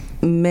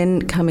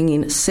men coming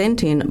in,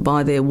 sent in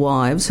by their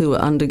wives who were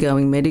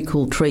undergoing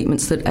medical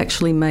treatments that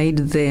actually made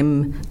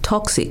them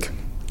toxic.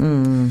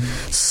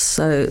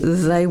 So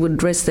they would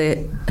dress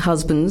their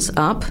husbands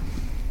up,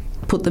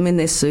 put them in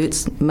their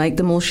suits, make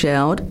them all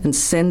showered and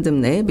send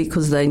them there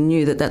because they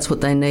knew that that's what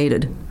they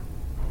needed.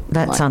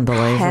 That's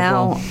unbelievable.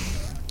 How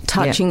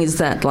touching is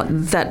that? Like,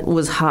 that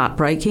was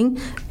heartbreaking.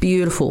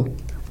 Beautiful.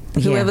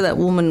 Whoever that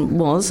woman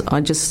was,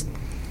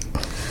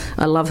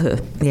 I love her.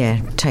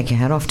 Yeah, take your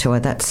hat off to her.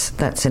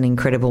 That's an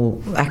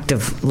incredible act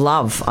of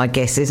love, I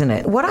guess, isn't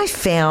it? What I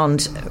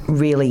found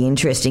really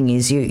interesting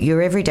is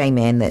your everyday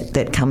man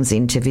that comes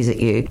in to visit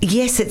you.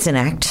 Yes, it's an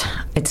act.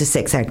 It's a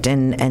sex act,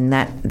 and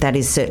that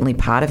is certainly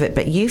part of it.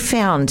 But you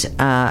found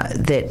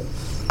that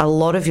a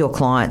lot of your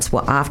clients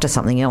were after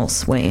something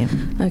else, weren't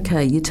you?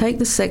 Okay, you take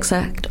the sex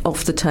act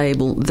off the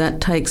table.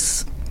 That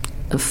takes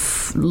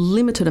a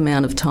limited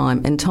amount of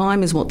time, and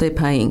time is what they're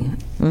paying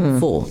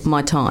for,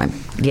 my time.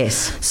 Yes.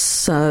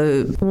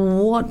 So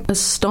what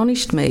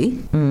astonished me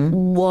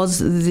was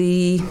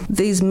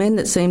these men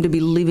that seem to be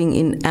living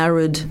in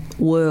arid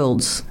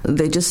worlds.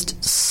 They're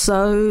just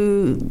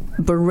so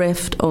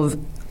bereft of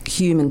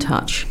human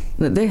touch.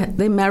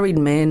 They're married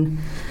men.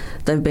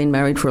 They've been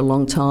married for a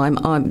long time.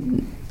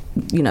 I'm,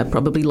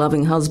 probably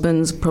loving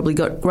husbands, probably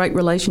got great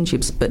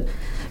relationships, but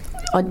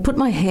I'd put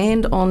my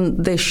hand on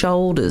their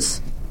shoulders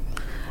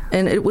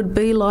and it would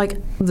be like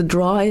the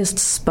driest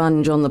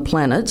sponge on the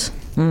planet,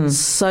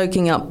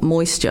 soaking up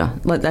moisture,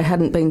 like they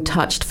hadn't been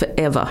touched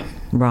forever.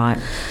 Right.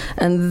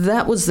 And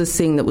that was the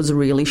thing that was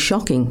really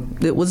shocking.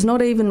 It was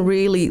not even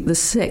really the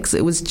sex.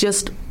 It was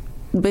just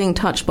being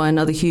touched by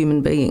another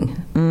human being.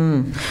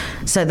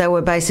 So they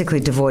were basically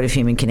devoid of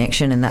human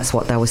connection, and that's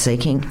what they were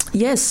seeking?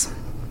 Yes.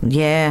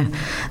 Yeah,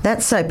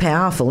 that's so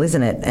powerful,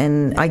 isn't it?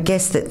 And I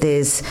guess that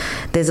there's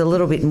a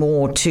little bit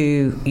more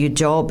to your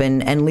job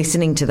and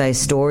listening to those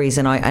stories,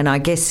 and I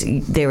guess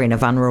they're in a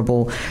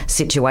vulnerable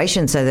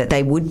situation, so that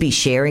they would be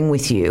sharing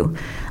with you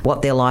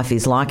what their life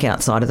is like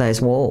outside of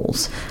those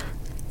walls.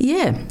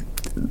 Yeah,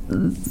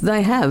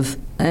 they have.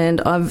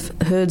 And I've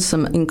heard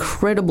some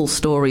incredible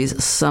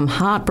stories, some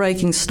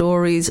heartbreaking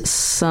stories,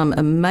 some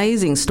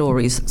amazing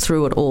stories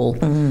through it all.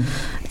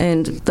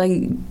 And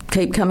they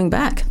keep coming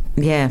back.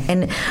 Yeah.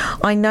 And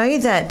I know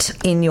that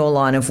in your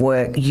line of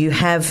work, you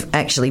have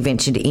actually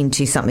ventured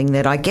into something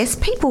that I guess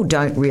people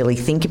don't really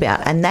think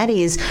about, and that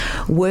is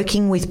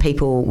working with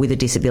people with a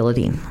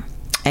disability.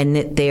 And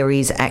that there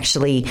is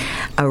actually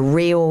a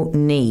real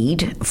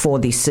need for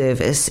this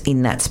service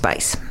in that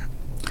space.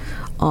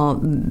 Oh,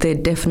 there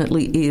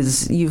definitely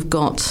is. You've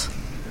got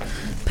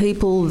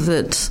people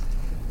that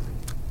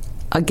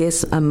I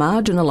guess are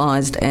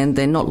marginalised and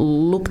they're not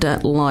looked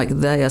at like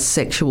they are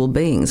sexual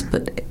beings,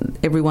 but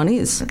everyone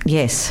is.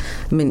 Yes.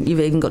 I mean, you've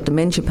even got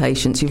dementia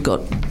patients, you've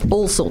got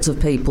all sorts of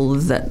people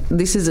that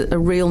this is a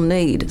real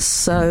need.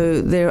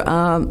 So there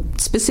are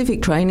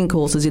specific training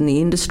courses in the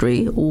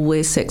industry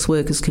where sex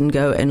workers can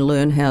go and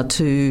learn how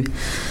to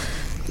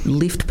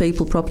lift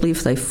people properly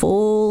if they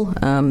fall,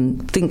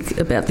 think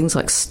about things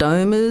like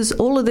stomas,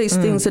 all of these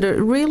things that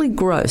are really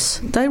gross.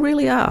 They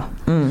really are.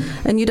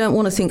 And you don't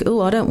want to think,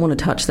 oh, I don't want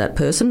to touch that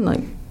person.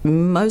 Like,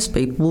 most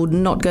people would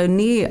not go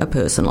near a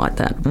person like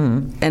that.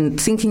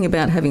 And thinking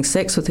about having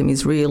sex with him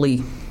is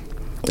really,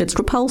 it's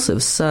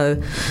repulsive.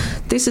 So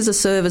this is a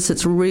service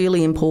that's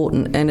really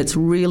important and it's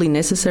really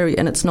necessary,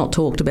 and it's not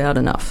talked about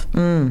enough.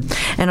 And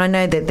I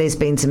know that there's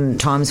been some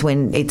times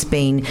when it's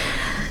been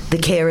the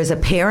carers are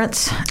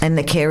parents and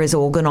the carers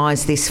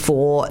organise this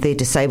for their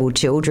disabled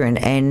children,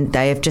 and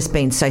they have just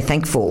been so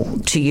thankful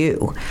to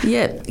you.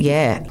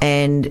 Yeah,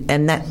 and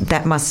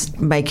that must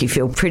make you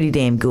feel pretty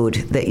damn good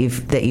that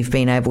you've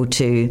been able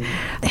to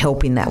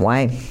help in that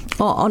way.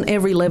 Oh, on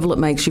every level, it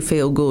makes you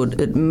feel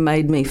good. It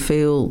made me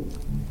feel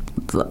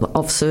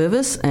of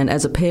service, and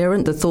as a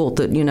parent, the thought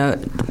that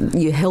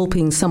you're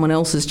helping someone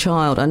else's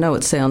child. I know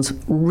it sounds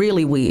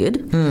really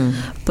weird,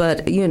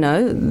 but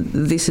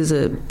this is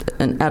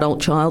an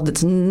adult child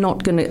that's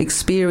not going to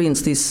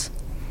experience this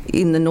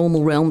in the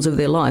normal realms of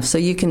their life, so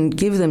you can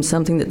give them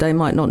something that they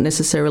might not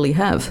necessarily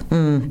have,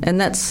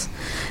 and it's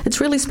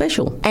really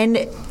special.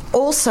 And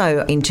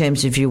also, in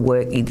terms of your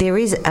work, there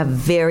is a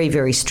very,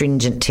 very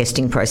stringent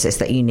testing process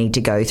that you need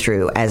to go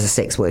through as a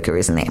sex worker,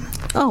 isn't there?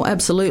 Oh,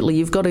 absolutely.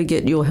 You've got to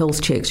get your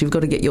health checks. You've got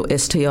to get your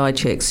STI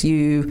checks.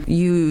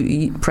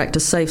 You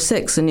practice safe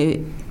sex, and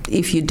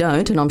if you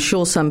don't, and I'm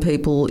sure some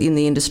people in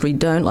the industry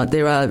don't, like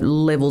there are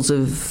levels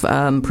of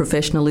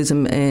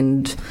professionalism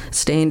and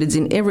standards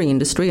in every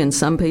industry, and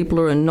some people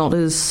are not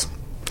as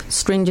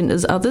stringent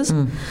as others,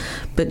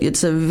 but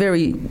it's a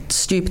very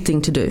stupid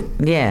thing to do.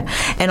 Yeah,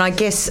 and I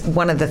guess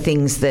one of the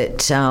things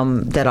that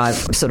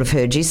I've sort of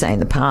heard you say in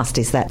the past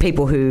is that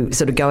people who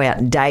sort of go out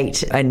and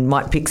date and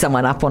might pick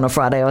someone up on a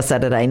Friday or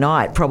Saturday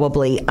night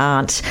probably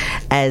aren't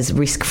as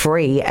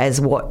risk-free as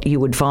what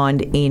you would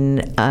find in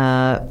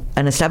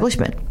an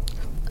establishment.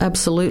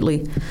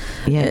 Absolutely.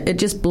 Yeah. It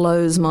just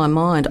blows my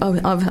mind.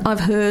 I've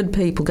heard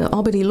people go,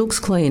 oh, but he looks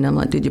clean. I'm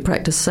like, did you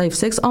practice safe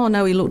sex? Oh,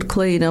 no, he looked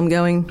clean. I'm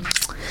going,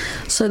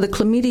 so the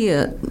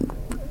chlamydia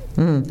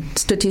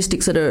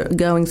statistics that are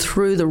going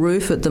through the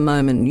roof at the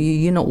moment,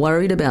 you're not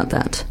worried about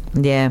that?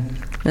 Yeah.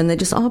 And they're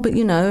just,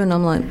 and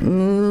I'm like,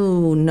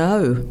 ooh,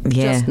 no,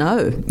 just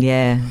no.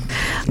 Yeah,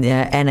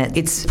 and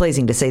it's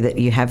pleasing to see that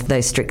you have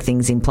those strict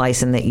things in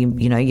place, and that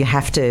you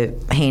have to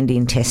hand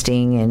in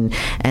testing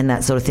and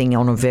that sort of thing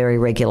on a very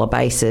regular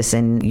basis,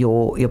 and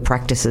your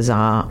practices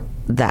are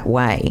that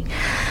way.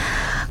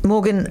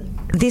 Morgan,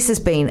 This has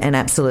been an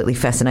absolutely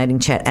fascinating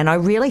chat, and I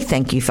really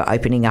thank you for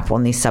opening up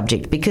on this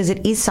subject because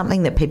it is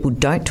something that people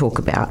don't talk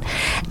about,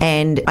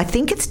 and I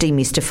think it's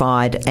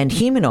demystified and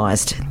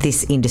humanised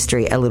this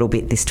industry a little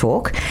bit, this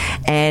talk,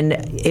 and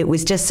it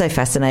was just so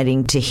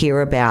fascinating to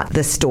hear about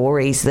the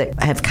stories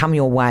that have come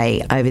your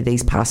way over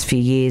these past few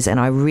years, and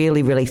I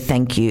really, really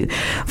thank you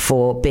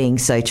for being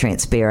so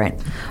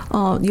transparent.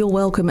 Oh, you're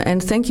welcome,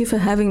 and thank you for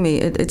having me.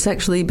 It's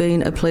actually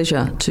been a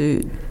pleasure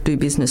to do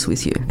business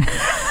with you.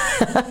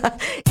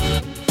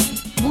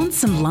 Want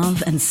some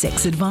love and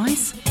sex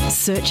advice?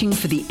 Searching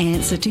for the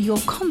answer to your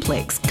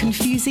complex,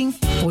 confusing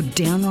or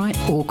downright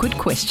awkward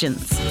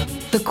questions?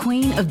 The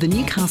queen of the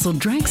Newcastle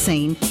drag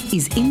scene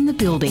is in the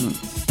building.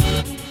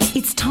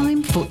 It's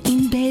time for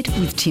In Bed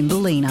with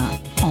Timberlina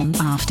on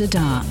After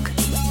Dark.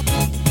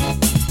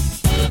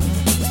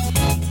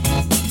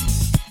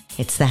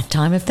 It's that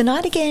time of the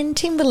night again.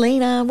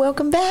 Timberlina,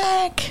 welcome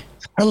back.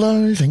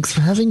 Hello, thanks for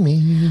having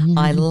me.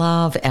 I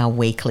love our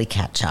weekly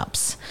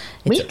catch-ups.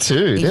 Me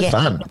too. They're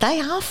fun.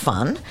 They are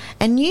fun.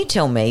 And you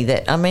tell me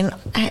that, I mean,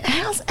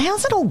 how's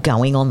it all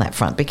going on that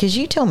front? Because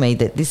you tell me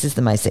that this is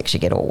the most sex you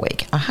get all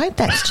week. I hope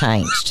that's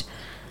changed.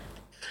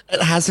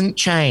 It hasn't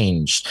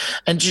changed.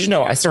 And did you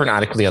know, I saw an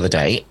article the other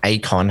day,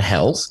 Acon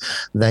Health,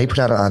 they put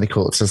out an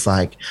article. It's just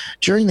like,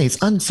 during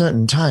these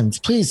uncertain times,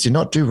 please do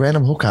not do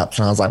random hookups.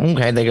 And I was like,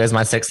 okay, there goes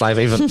my sex life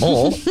even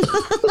more.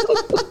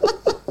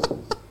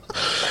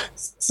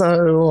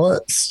 So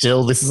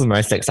still, this is the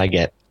most sex I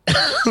get.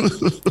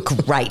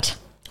 Great.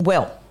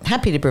 Well,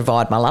 happy to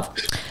provide, my love.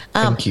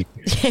 Thank you.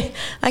 Yeah,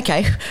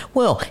 okay.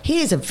 Well,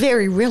 here's a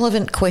very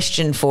relevant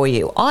question for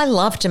you. I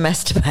love to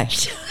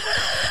masturbate.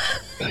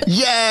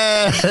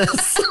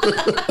 Yes.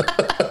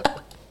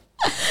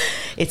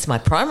 It's my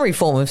primary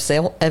form of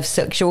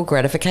sexual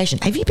gratification.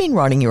 Have you been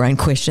writing your own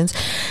questions?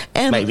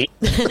 Maybe.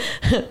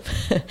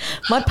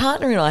 My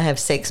partner and I have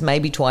sex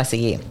maybe twice a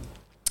year.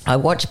 I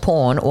watch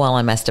porn while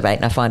I masturbate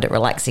and I find it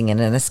relaxing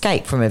and an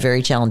escape from a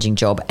very challenging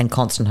job and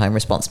constant home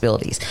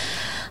responsibilities.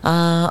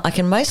 I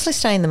can mostly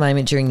stay in the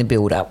moment during the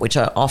build-up, which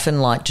I often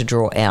like to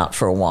draw out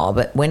for a while,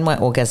 but when my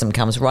orgasm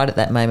comes right at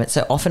that moment,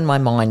 so often my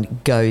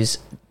mind goes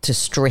to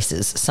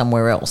stresses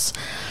somewhere else.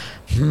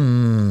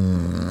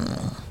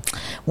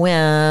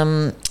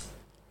 Well,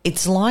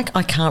 it's like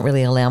I can't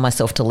really allow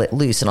myself to let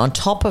loose. And on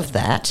top of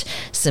that,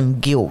 some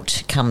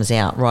guilt comes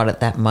out right at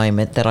that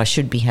moment that I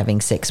should be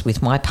having sex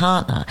with my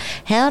partner.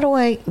 How do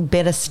I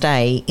better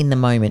stay in the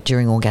moment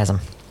during orgasm?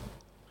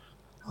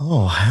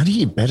 Oh, how do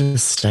you better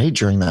stay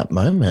during that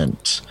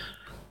moment?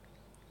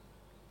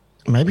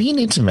 Maybe you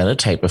need to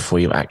meditate before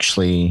you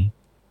actually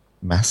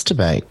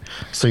masturbate.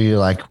 So you're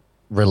like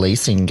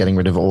releasing, getting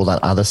rid of all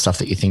that other stuff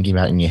that you're thinking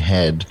about in your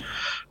head.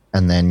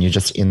 And then you're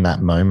just in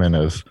that moment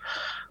of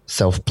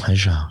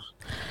self-pleasure.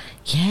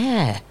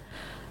 Yeah.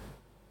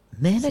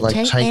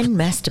 Meditate and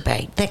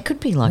masturbate. That could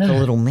be like a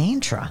little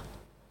mantra.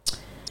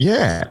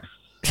 Yeah.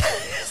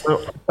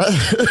 So,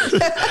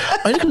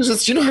 only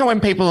because you know how when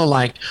people are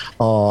like,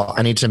 oh,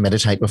 I need to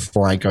meditate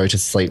before I go to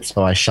sleep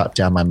so I shut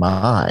down my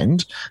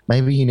mind,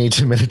 maybe you need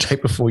to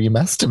meditate before you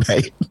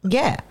masturbate.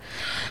 Yeah.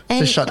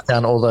 And to shut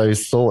down all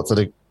those thoughts that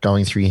are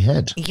going through your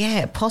head.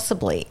 Yeah,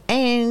 possibly.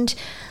 And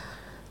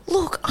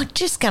look, I'm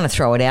just going to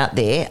throw it out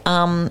there.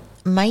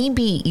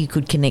 Maybe you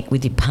could connect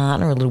with your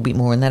partner a little bit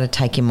more and that'll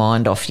take your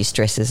mind off your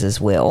stresses as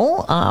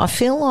well. I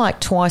feel like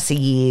twice a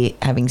year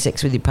having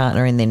sex with your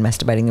partner and then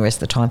masturbating the rest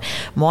of the time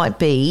might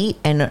be,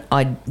 and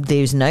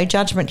there's no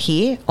judgment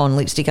here on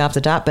Lipstick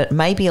After Dark, but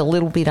maybe a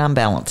little bit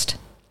unbalanced.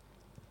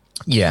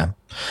 Yeah.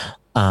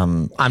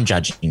 I'm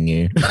judging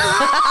you.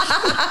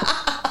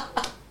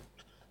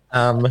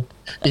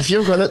 If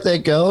you've got it there,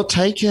 girl,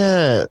 take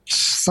it.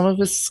 Some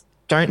of us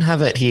don't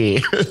have it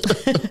here.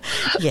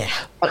 Yeah.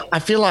 I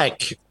feel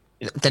like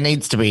there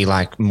needs to be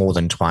like more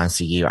than twice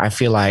a year. I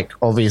feel like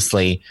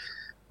obviously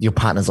your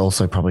partner's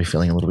also probably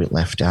feeling a little bit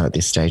left out at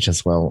this stage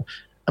as well.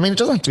 I mean, it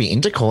doesn't have to be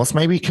intercourse.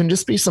 Maybe it can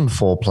just be some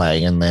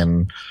foreplay and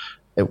then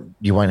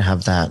you won't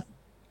have that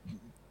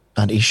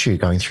issue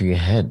going through your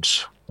head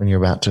when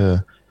you're about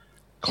to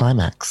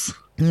climax.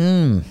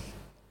 So.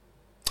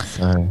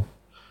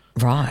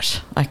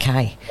 Right.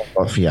 Okay.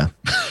 Yeah.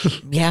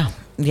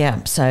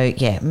 Yeah. So,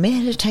 yeah,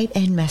 meditate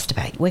and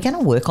masturbate. We're going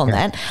to work on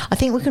that. I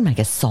think we can make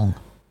a song.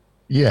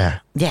 Yeah.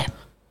 Yeah.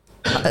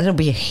 It'll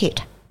be a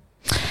hit.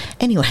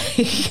 Anyway.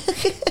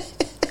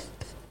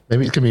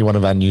 Maybe it can be one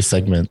of our new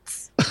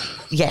segments.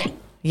 Yeah.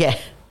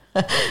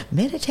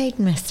 Meditate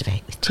and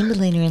masturbate with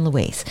Timberlina and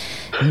Louise.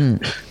 I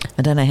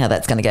don't know how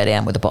that's going to go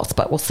down with the boss,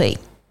 but we'll see.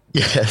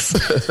 Yes.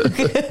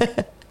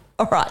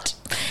 All right.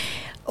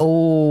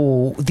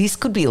 Oh, this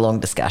could be a long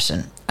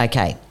discussion.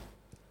 Okay.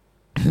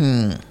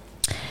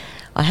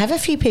 I have a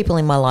few people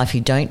in my life who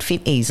don't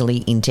fit easily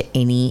into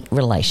any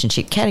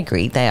relationship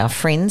category. They are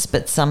friends,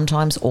 but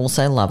sometimes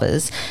also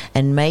lovers,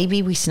 and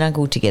maybe we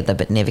snuggle together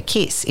but never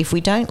kiss. If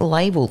we don't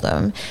label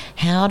them,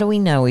 how do we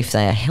know if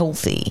they are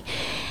healthy?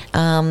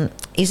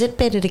 Is it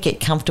better to get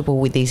comfortable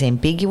with these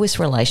ambiguous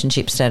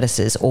relationship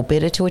statuses or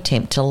better to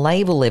attempt to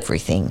label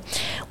everything?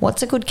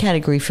 What's a good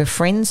category for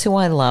friends who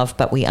I love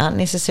but we aren't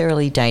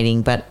necessarily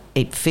dating, but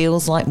it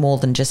feels like more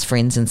than just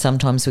friends and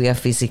sometimes we are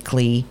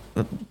physically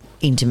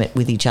intimate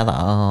with each other?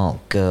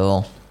 Oh,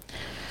 girl.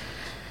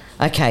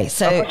 Okay,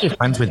 so... I like your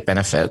friends with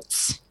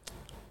benefits.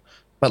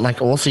 But,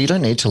 like, also you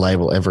don't need to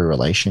label every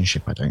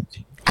relationship, I don't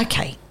think.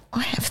 Okay,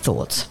 I have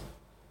thoughts.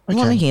 Okay. You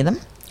want to hear them?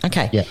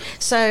 Okay. Yeah.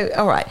 So,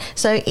 all right.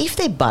 So if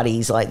they're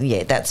buddies, like,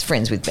 yeah, that's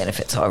friends with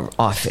benefits,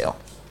 I feel.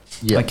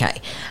 Yeah.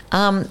 Okay.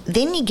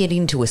 Then you get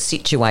into a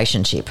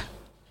situationship.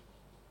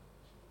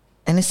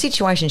 And a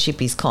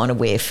situationship is kind of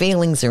where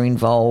feelings are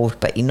involved,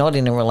 but you're not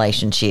in a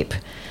relationship,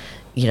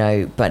 you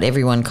know, but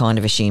everyone kind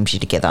of assumes you're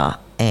together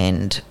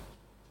and,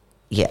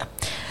 yeah.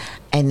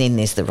 And then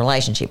there's the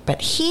relationship.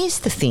 But here's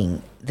the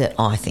thing that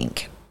I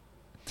think.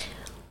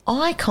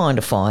 I kind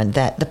of find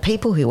that the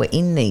people who are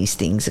in these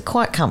things are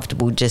quite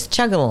comfortable just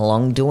chugging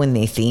along, doing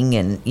their thing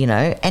and, you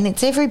know, and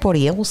it's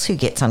everybody else who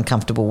gets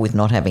uncomfortable with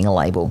not having a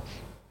label.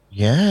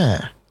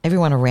 Yeah.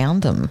 Everyone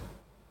around them.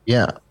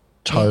 Yeah,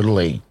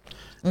 totally.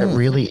 It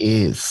really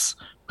is.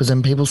 Because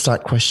then people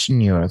start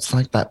questioning you. It's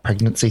like that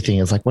pregnancy thing.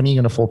 It's like, when are you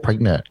going to fall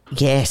pregnant?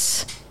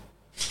 Yes.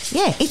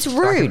 Yeah, it's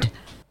rude.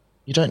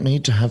 You don't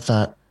need to have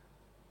that,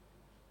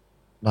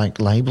 like,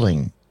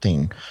 labeling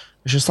thing.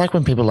 It's just like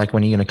when people like,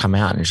 when are you going to come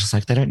out? And it's just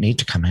like, they don't need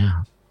to come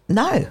out.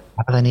 No.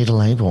 Why do they need a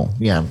label?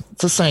 Yeah.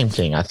 It's the same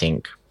thing, I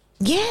think.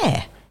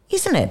 Yeah.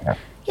 Isn't it?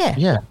 Yeah.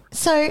 Yeah.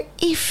 So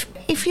if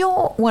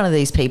you're one of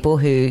these people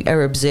who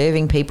are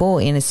observing people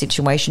in a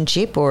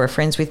situationship or are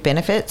friends with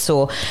benefits,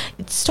 or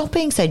stop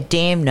being so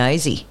damn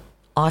nosy,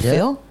 I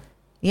feel.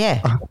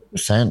 Yeah.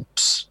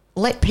 100%.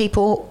 Let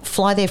people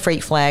fly their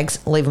freak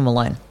flags, leave them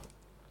alone.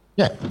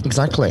 Yeah,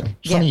 exactly.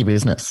 It's none of your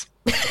business.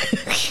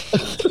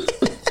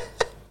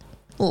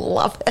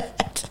 Love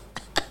it.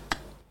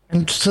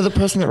 And to the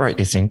person that wrote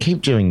this in,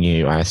 keep doing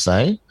you, I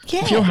say.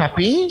 Yeah. If you're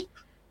happy,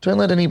 don't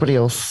let anybody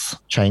else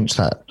change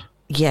that.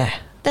 Yeah,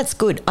 that's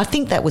good. I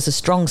think that was a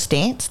strong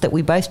stance that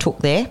we both took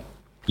there.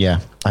 Yeah,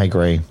 I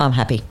agree. I'm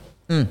happy.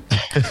 Okay.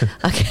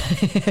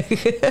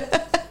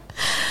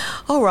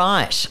 All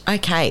right.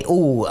 Okay.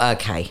 Oh,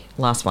 okay.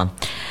 Last one.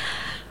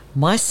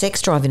 My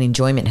sex drive and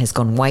enjoyment has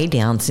gone way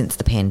down since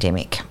the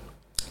pandemic.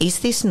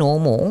 Is this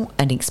normal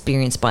and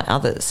experienced by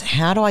others?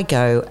 How do I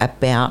go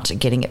about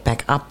getting it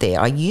back up there?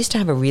 I used to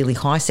have a really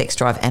high sex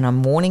drive and I'm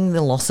mourning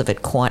the loss of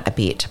it quite a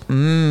bit.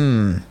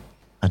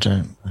 I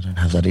don't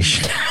have that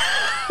issue.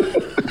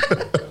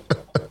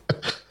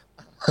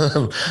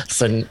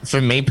 So for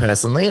me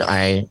personally,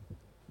 I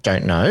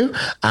don't know.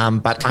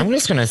 But I'm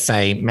just going to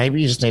say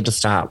maybe you just need to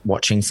start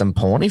watching some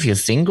porn if you're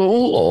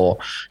single, or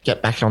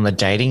get back on the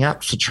dating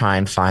apps to try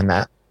and find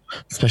that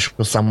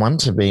special someone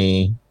to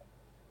be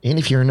in.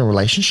 If you're in a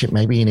relationship,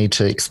 maybe you need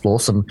to explore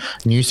some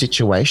new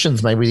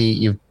situations. Maybe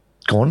you've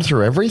gone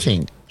through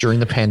everything during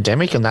the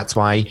pandemic and that's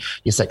why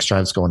your sex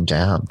drive's gone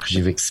down, because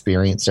you've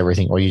experienced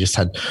everything, or you just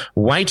had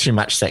way too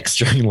much sex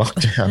during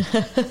lockdown.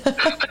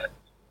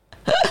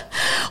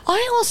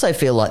 I also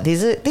feel like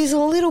there's a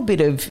little bit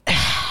of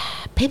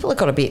people have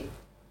got a bit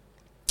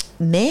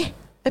meh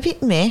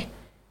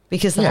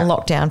because they were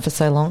locked down for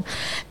so long.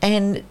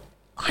 And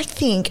I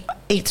think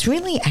it's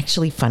really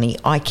actually funny.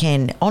 I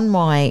can, on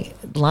my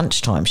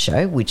lunchtime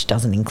show, which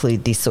doesn't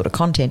include this sort of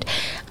content,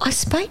 I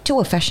spoke to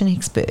a fashion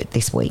expert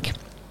this week.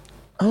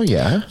 Oh,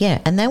 yeah?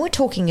 Yeah, and they were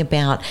talking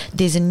about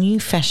there's a new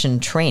fashion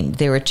trend.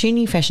 There are two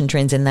new fashion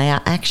trends and they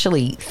are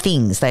actually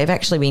things. They've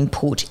actually been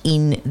put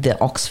in the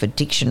Oxford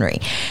Dictionary.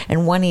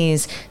 And one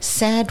is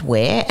sad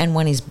wear and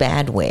one is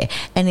bad wear.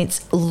 And it's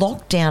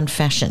lockdown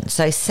fashion.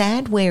 So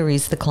sad wear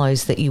is the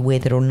clothes that you wear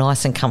that are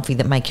nice and comfy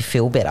that make you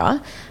feel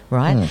better,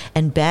 right?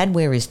 And bad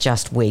wear is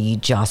just where you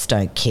just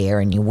don't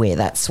care and you wear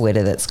that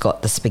sweater that's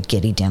got the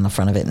spaghetti down the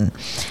front of it and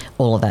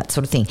all of that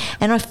sort of thing.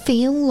 And I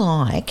feel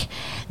like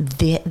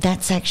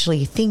that's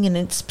actually a thing and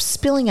it's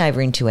spilling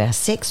over into our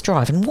sex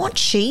drive. And what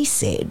she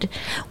said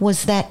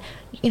was that,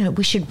 you know,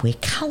 we should wear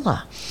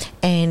colour.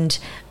 And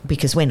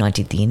because when I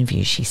did the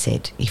interview, she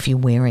said, if you're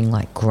wearing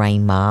like grey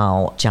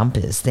marl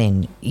jumpers,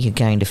 then you're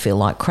going to feel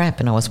like crap.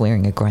 And I was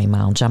wearing a grey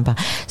marl jumper.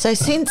 So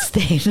since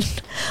then,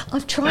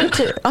 I've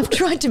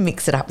tried to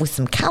mix it up with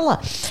some colour.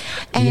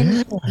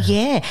 And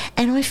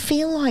and I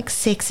feel like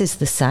sex is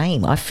the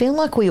same. I feel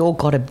like we all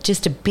got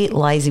just a bit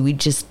lazy. We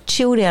just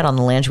chilled out on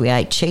the lounge. We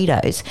ate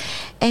Cheetos.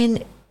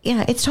 And, you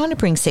know, it's time to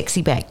bring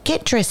sexy back.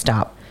 Get dressed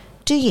up.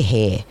 Do your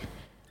hair.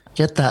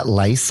 Get that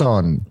lace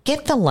on.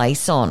 Get the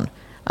lace on.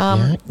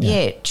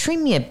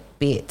 Trim your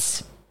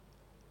bits.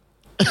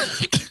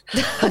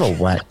 Have a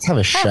wax, have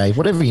a shave,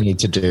 whatever you need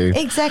to do.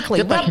 Exactly.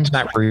 Get back into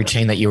that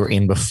routine that you were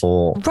in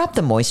before. Rub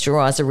the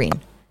moisturiser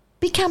in.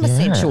 Become a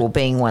sensual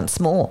being once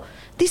more.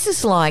 This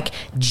is like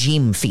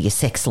gym for your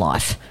sex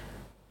life.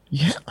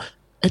 Yeah,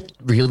 it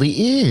really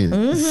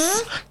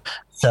is.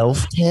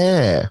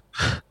 Self-care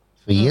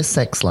for your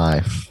sex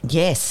life.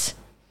 Yes.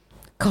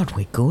 God,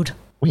 we're good.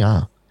 We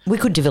are. We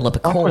could develop a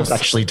course. I've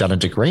actually done a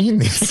degree in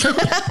this.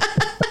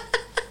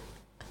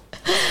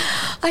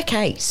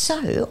 Okay,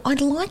 so I'd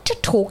like to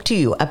talk to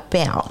you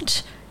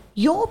about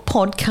your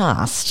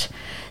podcast.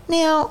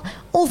 Now,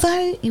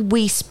 although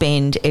we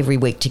spend every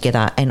week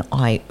together and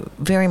I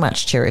very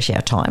much cherish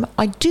our time,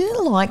 I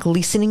do like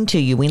listening to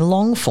you in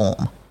long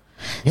form.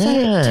 Yeah.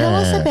 So tell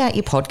us about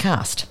your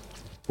podcast.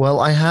 Well,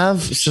 I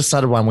have just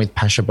started one with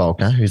Pasha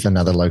Bolka, who's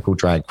another local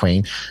drag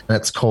queen, and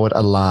it's called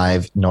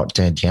Alive, Not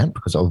Dead Yet,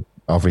 because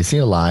obviously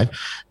alive.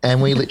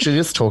 And we literally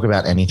just talk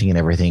about anything and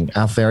everything.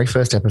 Our very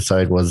first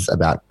episode was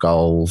about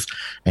goals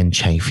and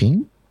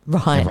chafing.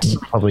 Right.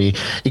 Everyone probably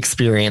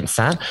experienced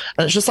that.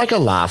 And it's just like a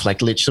laugh.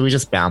 Like literally we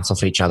just bounce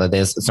off each other.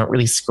 It's not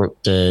really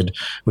scripted.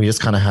 We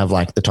just kind of have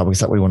like the topics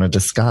that we want to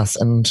discuss.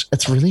 And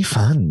it's really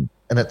fun.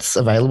 And it's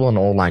available on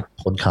all like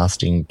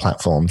podcasting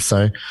platforms.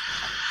 So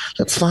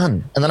that's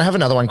fun. And then I have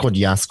another one called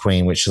Yas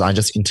Queen, which is I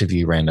just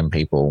interview random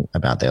people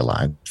about their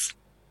lives.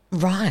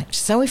 Right.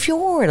 So if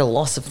you're at a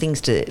loss of things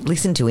to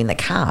listen to in the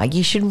car,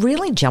 you should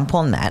really jump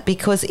on that,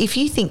 because if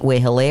you think we're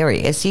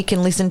hilarious, you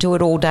can listen to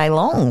it all day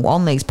long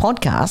on these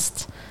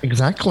podcasts.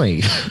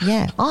 Exactly.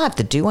 Yeah. I'll have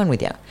to do one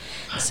with you.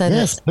 So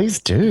yes, please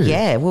do.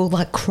 Yeah. We'll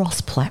like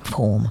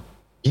cross-platform.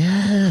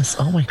 Yes.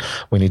 Oh my,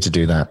 we need to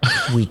do that.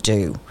 We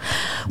do.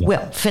 Yeah.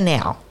 Well, for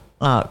now,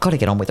 got to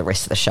get on with the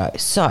rest of the show.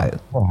 So,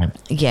 right.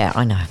 Yeah,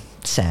 I know.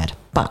 Sad.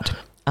 But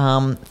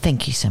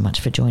thank you so much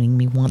for joining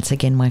me once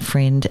again, my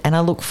friend. And I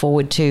look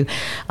forward to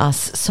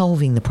us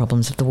solving the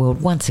problems of the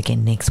world once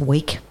again next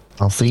week.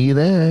 I'll see you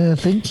there.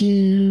 Thank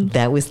you.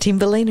 That was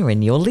Timberlina,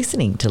 and you're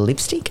listening to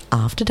Lipstick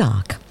After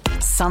Dark.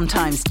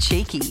 Sometimes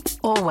cheeky,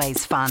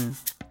 always fun.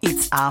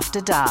 It's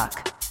After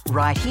Dark,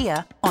 right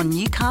here on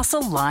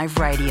Newcastle Live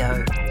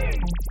Radio.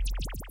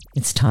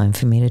 It's time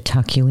for me to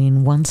tuck you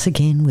in once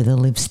again with a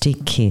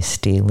lipstick kiss,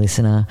 dear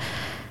listener.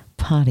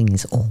 Parting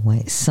is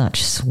always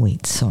such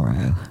sweet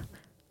sorrow.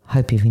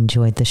 Hope you've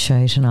enjoyed the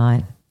show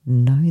tonight.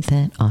 Know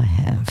that I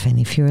have. And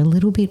if you're a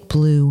little bit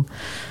blue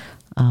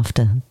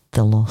after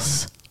the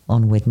loss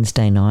on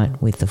Wednesday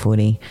night with the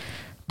footy,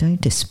 don't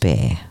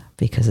despair,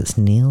 because it's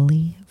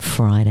nearly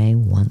Friday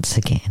once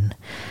again.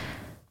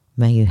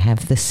 May you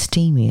have the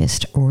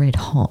steamiest red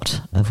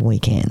hot of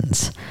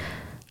weekends.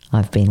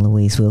 I've been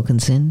Louise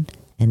Wilkinson,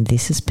 and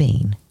this has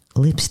been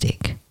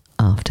Lipstick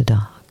After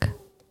Dark.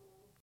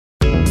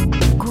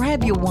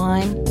 Grab your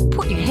wine,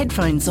 put your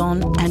headphones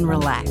on and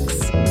relax.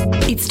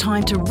 It's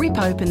time to rip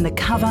open the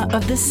cover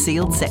of the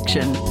sealed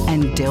section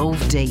and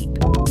delve deep.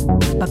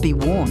 But be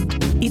warned,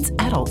 it's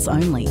adults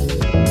only.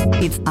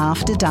 It's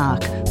After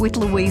Dark with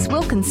Louise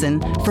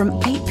Wilkinson from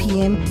 8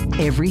 p.m.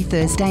 every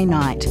Thursday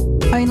night,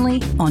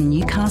 only on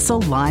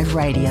Newcastle Live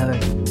Radio.